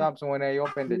one. stops when I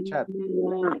open the chat.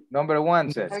 Number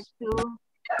one says.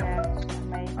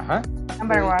 Uh-huh.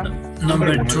 Number one.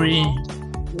 Number three.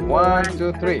 1,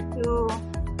 2, 3.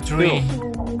 Three.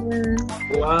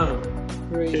 One.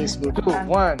 Facebook. 2,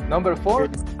 1. Number 4?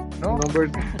 No. Number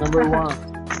one.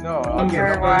 No. Okay.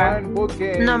 Number Number one. one.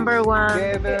 Bookcase. Number one.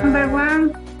 Together. Number one.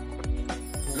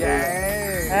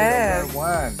 Yay. Yes. Number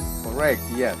one. Correct.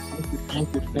 Yes.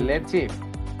 Thank you. Let's see.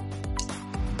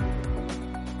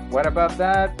 What about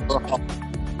that?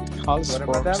 House What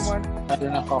about that forms. one? I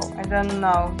don't know how. I don't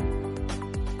know.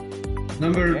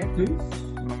 Number Okay. two.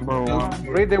 Number one.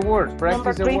 Read the word.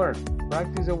 Practice the three. word.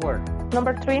 Practice the word.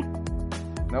 Number three.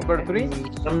 Number 3.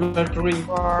 Number three.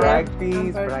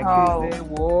 Practice. Oh. Practice the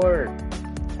word.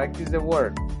 Practice the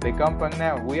word. The compound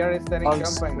noun. We are studying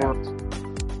House compound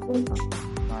nouns.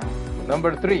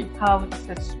 Number 3. House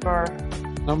is for.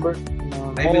 Number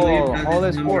I believe All, that all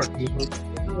is number sports.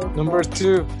 two. number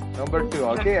two. Number 2.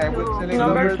 Okay, I will select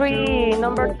Number three. 2.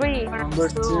 Number three. Number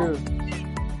two.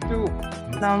 2.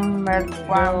 Number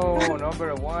one. No,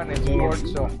 number 1 is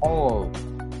sports, so all.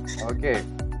 Okay,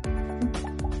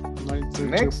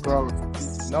 Next.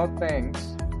 no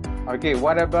thanks. Okay,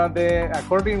 what about the,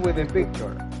 according with the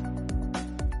picture?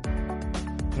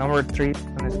 Number three.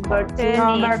 Tennis court.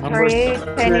 Number three.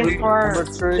 Tennis court. Number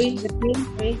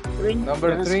three. Number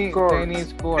Tennis 3, court.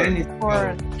 tennis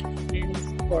court.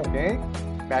 Court. Okay,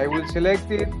 I will select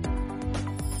it.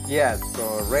 Yes,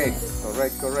 correct.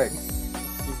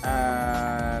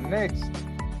 Next,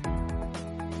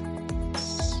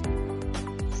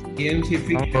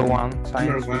 Number one.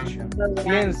 Science Number one. fiction.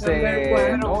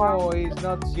 Cience. No, it's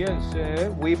not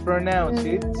science. We pronounce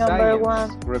it Number science.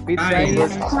 one. Repeat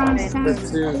Science. science. Number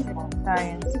two.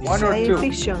 Science. 1 or 2?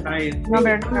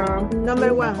 Number two.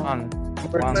 Number one. One.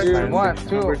 Number One. two. Science 1, fiction.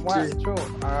 2, Number 1, two. 2.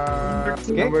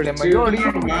 Okay, Number the two. majority.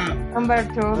 Number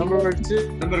two. Number two.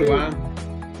 Number one.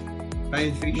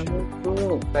 Science fiction.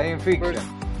 Science fiction.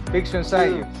 Fiction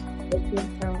science.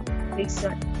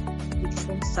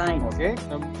 Fiction science. Okay.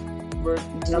 Number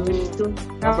Number two.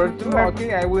 2. Number 2.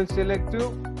 Okay, I will select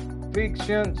 2.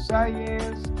 Fiction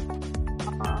science.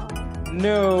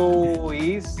 No,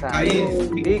 it's science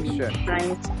fiction.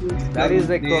 Science. That is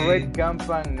the correct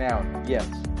compound noun. Yes.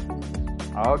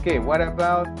 Okay, what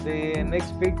about the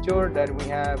next picture that we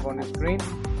have on the screen?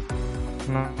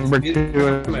 Number two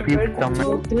is speed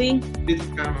camera. 3. This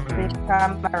camera.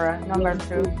 Camera. Number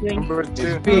two. Number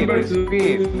two. Speed, Number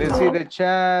speed. two. Let's see the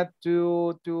chat.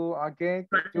 Two, okay.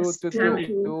 Two, Number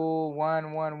two. 2,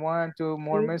 1, 1, 1. 2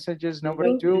 more messages.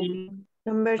 Number 2.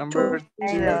 Number Number two.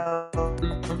 Hello.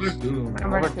 Number two.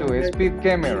 Number 2 speed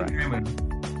camera.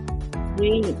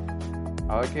 3.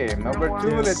 Okay, number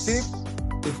 2. Let's see.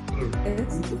 This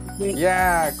color.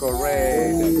 Yeah,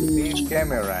 correct. Speed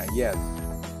camera. Yes.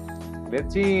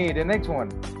 Let's see the next one.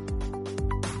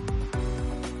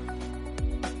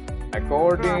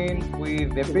 According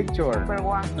with the picture. Number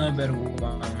one. Number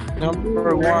one.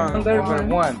 Number one. Number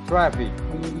 1, traffic.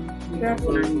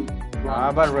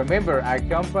 But remember, a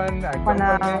compound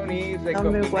noun is a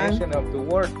Number combination of the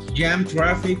words. Jam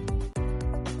traffic.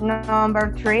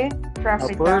 Number three.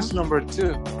 Traffic First, jam. number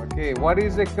two. Okay, what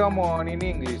is the common in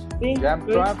English? Jam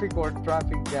traffic or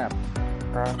traffic jam?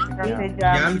 Traffic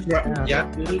jam.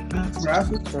 Jam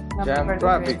traffic. Jam Number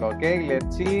traffic. three. Okay,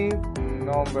 let's see.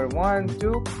 Number 1,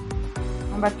 2.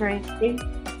 Number three.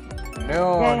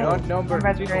 No, Yeah. not number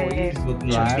Number 2. three. It's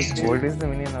What is the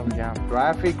meaning of jam?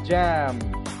 traffic jam.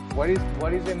 What is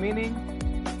the meaning?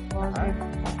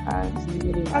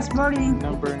 Passporting.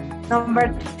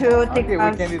 Number two. Okay, we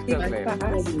Tickets. can discuss later.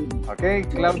 Okay,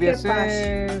 Claudia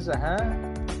says,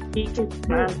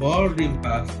 Boarding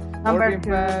pass. Number boarding two.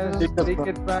 pass,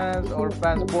 ticket pass, or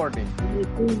passporting.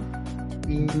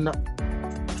 No.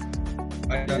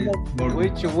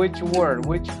 Which word?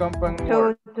 Which compound Two,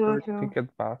 word? two. Ticket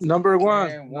pass. Number one.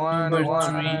 Okay, one, Number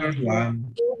one, three. Number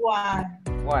one.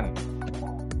 1.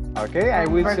 Okay, I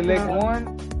will Number select two. one.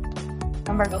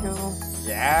 Number 2.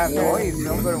 Yeah, no, it's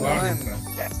number one.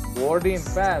 Boarding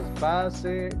pass,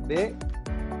 pase de.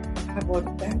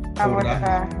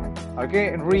 Abortar.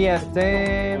 Okay,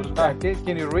 reattend. Okay,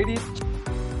 can you read it?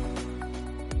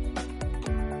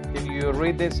 Can you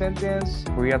read the sentence?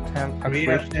 Reattempt a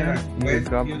question you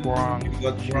got wrong.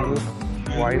 Choose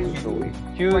wisely.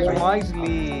 Choose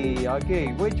wisely.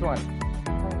 Okay, which one?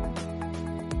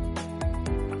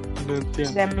 The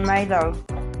middle.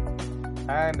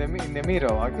 In the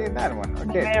middle. Okay, that one.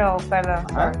 Okay. Middle, perdón.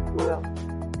 Huh?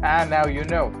 Now you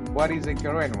know. What is the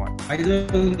correct one? I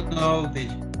don't know the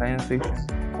Science fiction.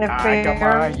 The Come on,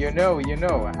 first you know.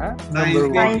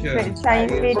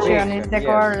 science fiction is the Yes.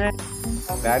 correct.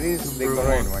 That is the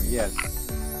correct one, yes.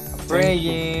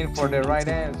 Praying for the right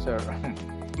answer.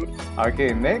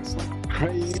 Okay, next.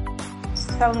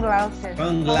 Sunglasses.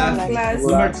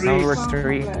 sunglasses. Number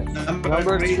 3.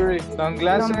 Number three.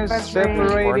 Sunglasses Number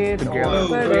separated three. or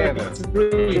together.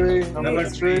 Number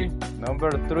three.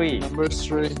 Number 3. Number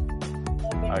three.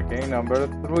 Okay, number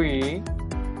 3.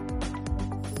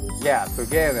 Yeah,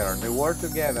 together. The word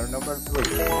together. Number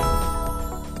 3.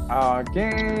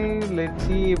 Okay, let's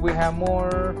see if we have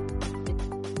more.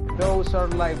 Those are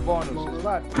like bonuses,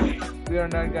 but we are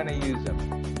not gonna use them.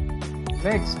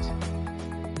 Next.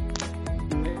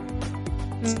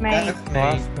 Mate.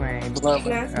 Classmate.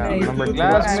 Classmate. Number 2.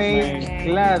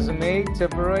 Classmate,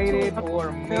 separated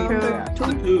or made.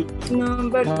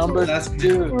 Number Number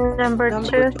two. Number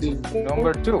 2.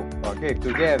 Number 2. Okay,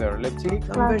 together. Let's see.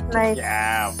 Classmate.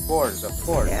 Yeah, of course.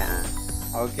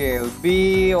 Okay,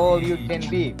 be all you can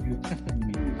be.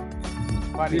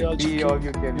 Funny, be all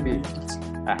you can be.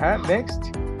 Next.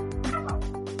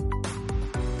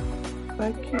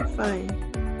 fine.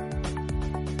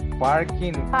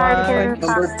 Parking Parking. fine.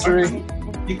 Number three.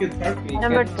 Ticket parking.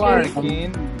 Number Ticket two.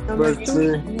 parking Number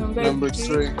three. Number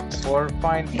three. or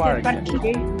fine parking.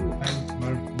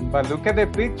 But look at the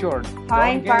picture.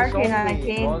 Fine Don't guess parking, I only.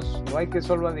 think. No hay que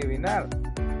solo adivinar.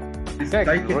 Ticket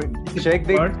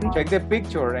Check the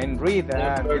picture and read.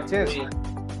 It says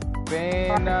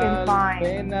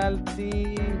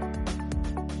penalty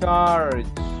charge.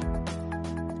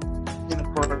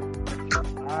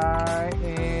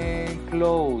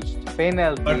 Enclosed.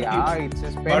 Penalty. It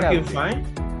says penalty. Parking fine.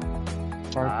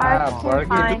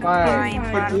 Parking fine.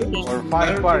 Parking. Or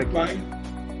fine parking.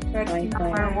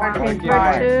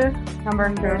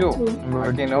 Number 2.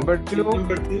 Okay, number 2.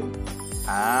 Number 2.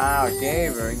 Okay,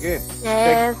 very good.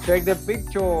 Yes. Check the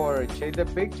picture. Check the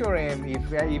picture, and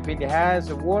if it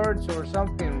has words or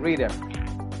something, read them.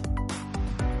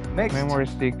 Next. Memory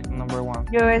stick. Number 1.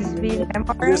 USB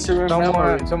memory.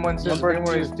 Someone says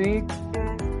memory stick,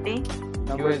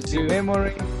 USB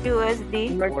memory,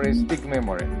 USB. or a stick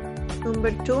memory.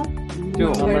 Number 2.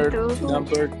 2. Number two.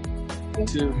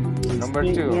 Number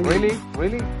 2.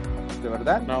 Really? ¿De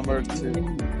verdad? Number two.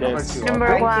 Number Yes. 2. Number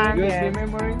Okay. 1, USB yes.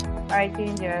 memory. I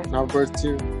think yes. Number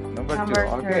two. Number 2. Number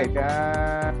Okay. two.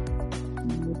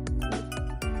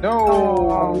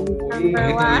 No.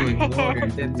 Number 1.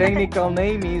 The technical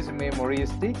name is memory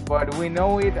stick, but we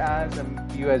know it as a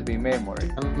USB memory.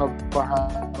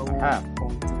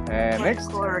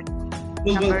 Next. Number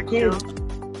 2.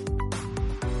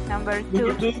 Number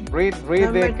 2. Read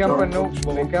the company word.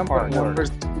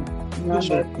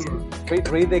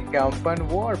 Read the company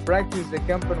word. Practice the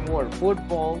company word.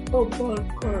 Football court.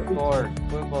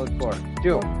 Football court.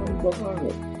 2.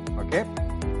 Okay.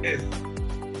 Yes.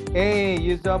 A,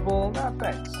 use double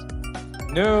apex.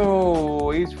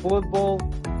 No, it's football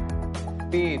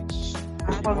pitch.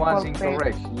 It was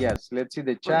incorrect. Yes, let's see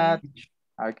the chat.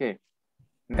 Okay.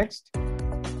 Next.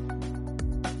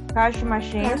 Cash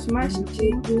machine. Cash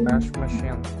machine.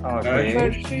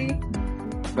 Okay.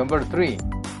 Number 3.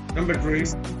 Number 3.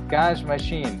 Cash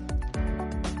machine.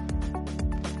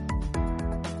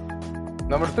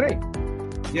 Number 3.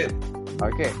 Yes.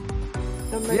 Okay.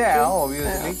 Yeah,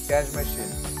 obviously, cash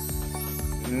machine.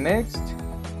 Next.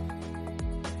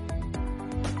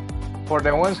 For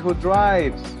the ones who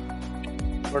drive.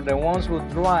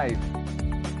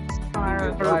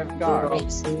 You drive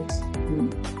cars.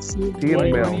 Seat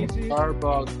belt.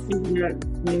 Starbucks.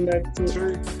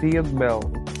 Seat belt.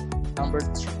 Number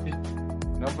three.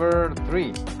 Number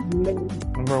 3.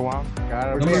 Number 1.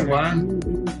 Car Number repair. 1.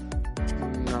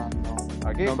 No.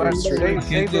 Okay, Number but three.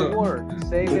 say the word.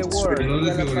 Say the word.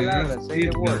 Diga la palabra, say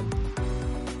the word.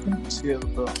 Number Seat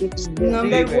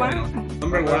 1.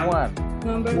 Number 1.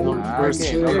 Number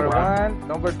Okay, number 1.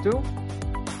 Number 2.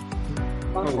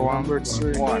 Number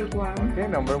three. 1. Okay,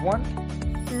 number 1.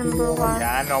 Number 1.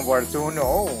 Yeah, number 2,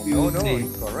 no,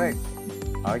 incorrect.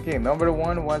 Okay, number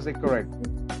 1 was the correct.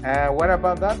 What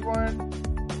about that one?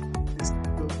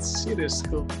 City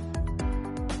school.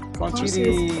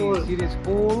 City school. City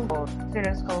school. There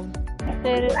is school.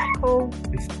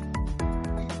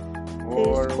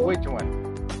 Or which one?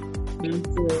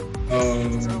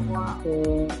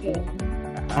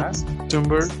 Uh-huh.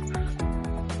 Number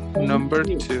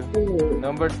two.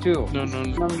 Number two. No.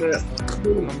 Number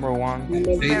one. Number one.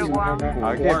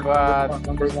 Okay,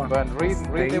 Number one. but read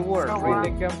the word. Read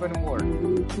the company word.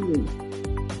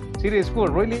 City school,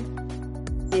 really?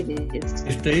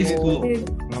 Stay school.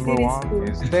 Number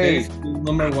one. Stay.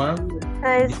 Number one.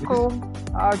 There is school.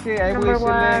 Okay, I will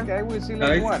select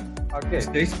Right. one. Okay.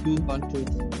 Stay school.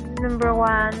 Number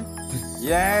one.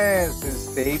 Yes,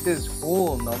 state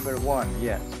school, number one.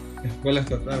 Yes. Escuela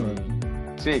estatal.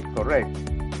 Sí, correct.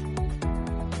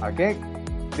 Okay,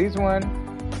 this one.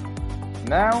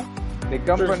 Now, the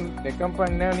company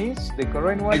noun is the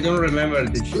correct I one. don't remember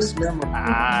the Just memory.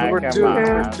 Ah, Number come two. on.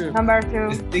 Number two. Number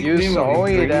two. Stick You saw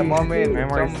memory. it a moment,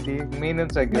 Memory some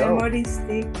minutes ago.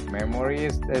 stick. Memory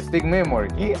is a stick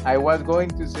memory. I was going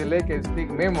to select a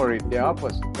stick memory, the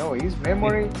opposite. No, it's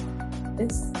memory.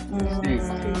 Stick. Memory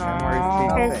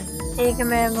stick. Stick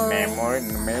memory.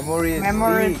 Memory is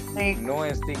Memory stick. stick. No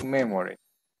stick memory.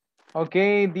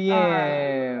 Okay, the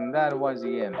end. That was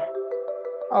the end.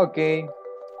 Okay.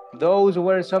 Those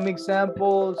were some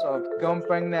examples of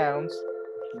compound nouns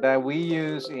that we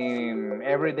use in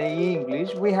everyday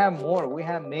English. We have more. We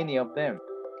have many of them.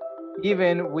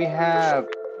 Even we have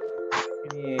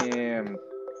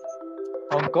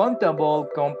uncountable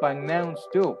compound nouns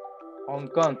too.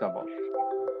 Uncountable.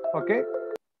 Okay.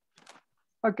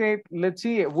 Okay, let's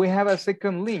see. We have a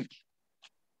second link.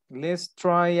 Let's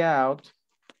try out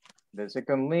the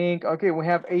second link. Okay, we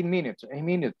have 8 minutes. 8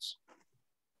 minutes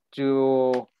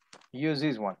to use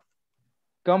this one.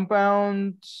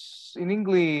 Compounds in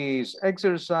English,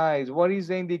 exercise. What is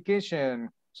the indication?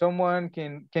 Someone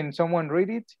can someone read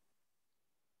it?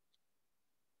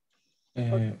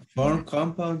 Form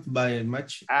compound by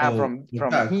match. From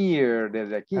here,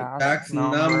 there's a key. Tax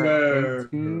number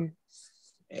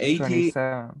 80,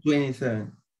 27.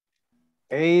 27.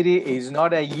 80 is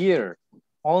not a year.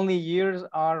 Only years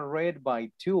are read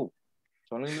by 2.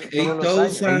 Solo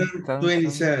los años.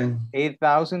 8,027.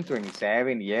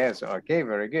 8,027, yes. Okay,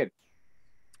 very good.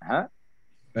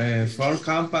 Form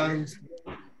compounds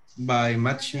by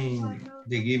matching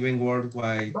the given word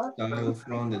by dial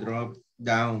from the drop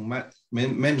down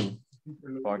menu.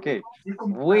 Okay.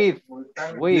 With,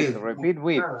 repeat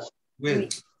with.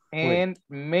 And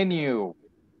menu.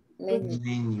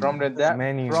 From the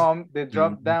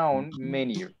drop down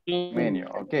menu.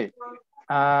 Okay.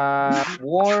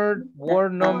 Word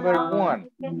number 1.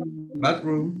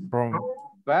 Bathroom.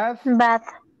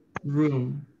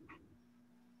 Bathroom.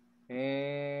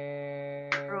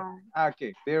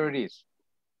 Okay, there it is.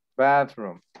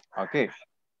 Bathroom. Okay.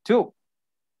 2.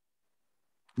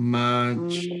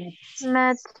 Machine.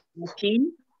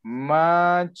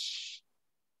 Matchbox.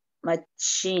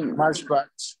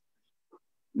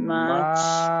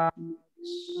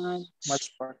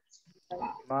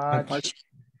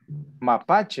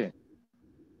 Mapache.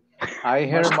 I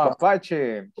heard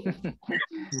mapache.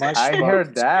 I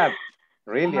heard that.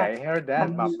 Really, I heard that.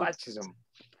 Mapachism.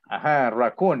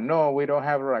 Raccoon. No, we don't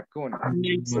have raccoon.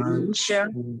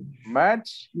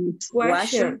 Match.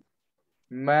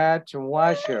 Match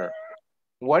washer.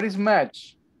 What is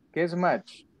match? ¿Qué es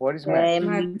match? What is match?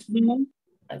 No,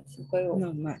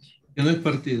 match. Que no es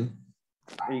partido.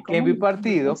 It can be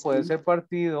partido, puede ser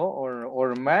partido,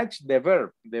 or match the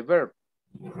verb.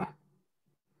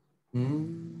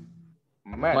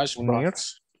 Match.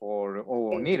 Or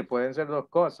unir, pueden ser dos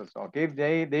cosas. Okay,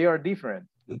 they are different.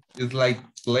 It's like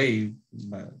play.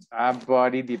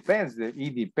 But it depends.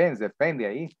 It depends. Depende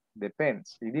ahí.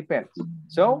 Depends. It depends.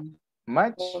 So,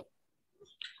 match.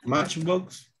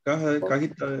 Matchbox.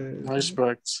 Cajita.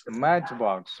 Matchbox.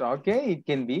 Matchbox. Okay, it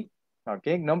can be.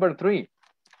 Okay, number 3.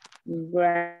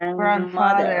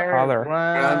 Grandfather.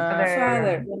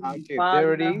 Grandfather. Okay,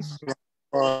 there it is.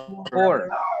 4.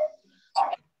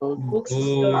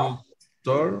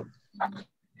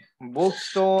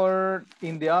 Bookstore.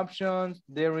 In the options,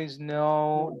 there is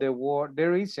no, the word,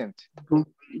 there isn't. No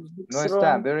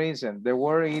está, there isn't. The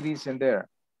word, it isn't there.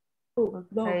 Book.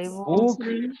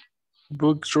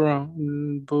 Book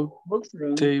room. Book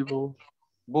table.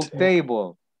 Book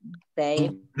table.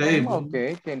 Table.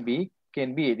 Okay, can be.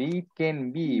 It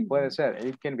can be. Puede ser.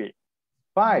 It can be.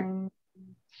 5.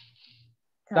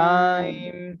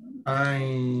 Time.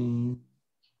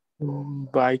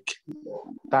 Bike.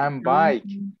 Time bike.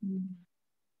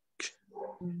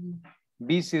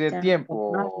 Bici de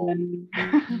tiempo.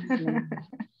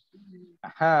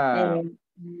 Ajá.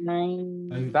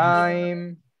 Nine.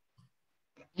 Time.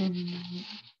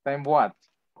 Time what?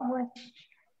 What?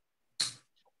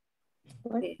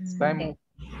 Time.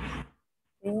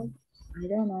 I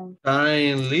don't know.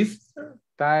 Time lift.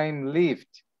 Time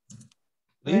lift.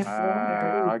 Lift.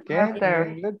 Okay.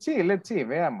 Lifter. Let's see.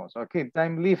 Veamos. Okay.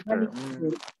 Time lifter.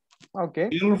 Okay.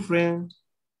 Girlfriend.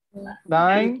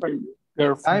 Time.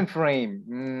 Girlfriend. Time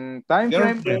frame. Time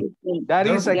frame. Girlfriend. That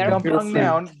is a Girlfriend. compound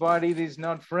noun, but it is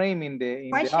not frame in the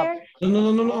Question. object.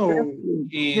 No.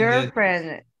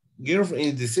 Girlfriend. Girlfriend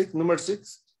is the six, number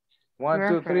 6. 1,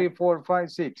 2, 3, 4,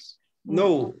 5, 6.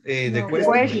 No, the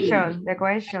Question. The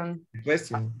question.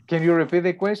 question. Can you repeat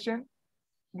the question?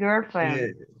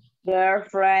 Girlfriend.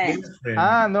 Girlfriend.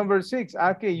 Girlfriend. Number 6.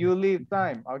 Okay, you leave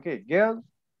time. Okay, girl,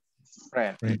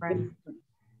 friend. Friend.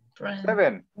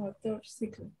 7.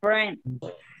 Friend.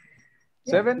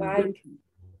 7.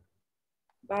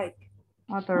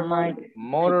 Motorbike.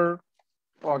 Motor.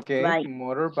 Okay, Bike.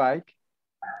 motorbike.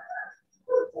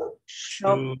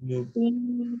 Shopping.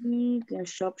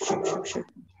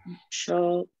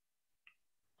 Shop.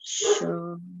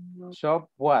 Shop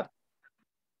what?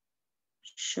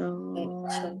 Shelf.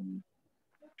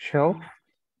 Shop.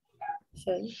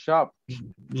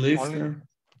 Lifter.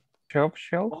 Shelf.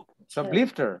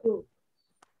 Shoplifter.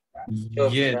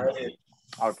 Yeah.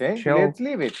 Okay, Shelf. let's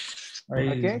leave it.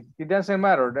 Okay, it doesn't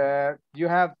matter. You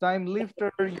have time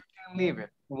lifter, you can leave it.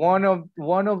 One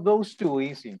of those two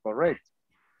is incorrect.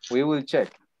 We will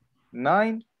check.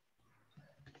 9.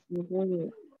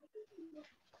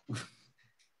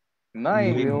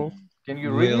 9. Wheel. Can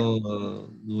you read it?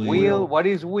 Wheel. What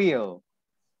is wheel?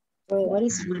 What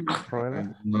is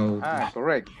Rueda. No.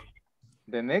 Correct.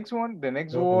 The next one, the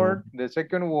next word, the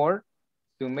second word,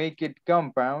 to make it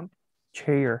compound.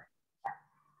 Chair.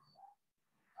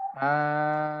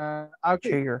 Okay.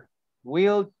 Chair.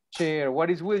 Wheelchair. What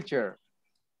is wheelchair?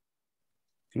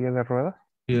 Silla de ruedas.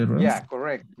 Yeah,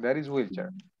 correct. That is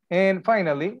wheelchair. And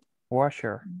finally,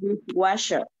 Washer.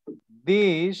 washer?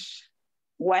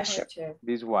 Washer.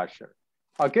 Dishwasher.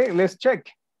 Okay, let's check.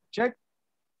 Check.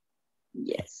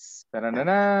 Yes.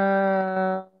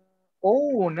 Ta-da-da-da.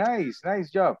 Oh, nice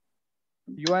job.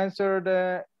 You answered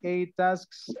 8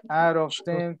 tasks out of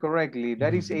 10 correctly.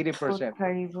 That is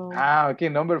 80%. Okay,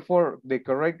 number 4. The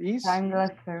correct is? Time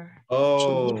lifter.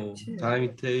 Oh,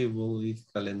 timetable is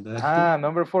calendar.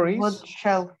 Number 4 is?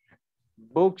 Bookshelf.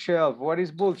 Bookshelf. What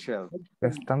is bookshelf?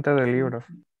 Estante de libros.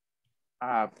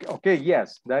 Okay,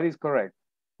 yes, that is correct.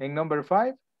 And number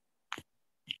 5?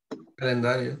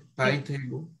 Calendario.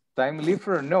 Timetable. Time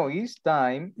lifter. No, it's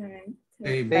time.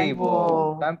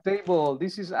 Table. Timetable.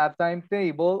 This is a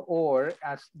timetable, or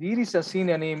as it is a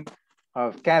synonym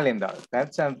of calendar.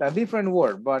 That's a different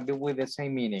word, but with the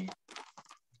same meaning.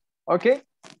 Okay,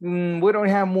 we don't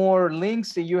have more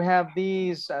links. You have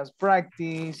these as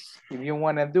practice if you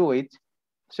want to do it.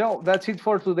 So that's it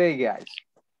for today, guys.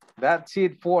 That's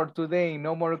it for today.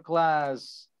 No more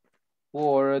class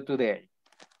for today.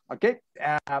 Okay.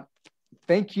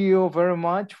 Thank you very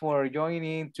much for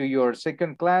joining to your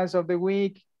second class of the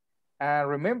week.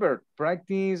 Remember,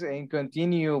 practice and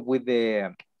continue with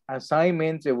the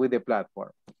assignments with the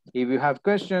platform. If you have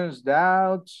questions,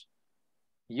 doubts,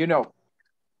 you know,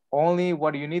 only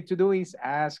what you need to do is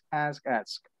ask.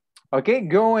 Okay,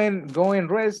 go and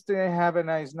rest. Have a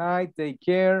nice night. Take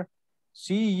care.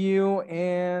 See you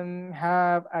and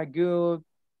have a good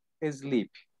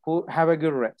sleep. Have a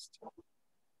good rest.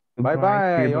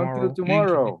 Bye-bye. Until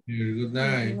tomorrow. Good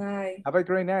night. Have a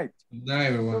great night. Good night,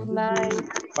 everyone. Good night.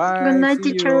 Bye. Good night,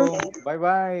 See teacher. you.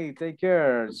 Bye-bye. Take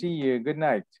care. See you. Good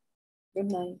night. Good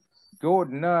night. Good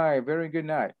night. Very good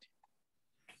night.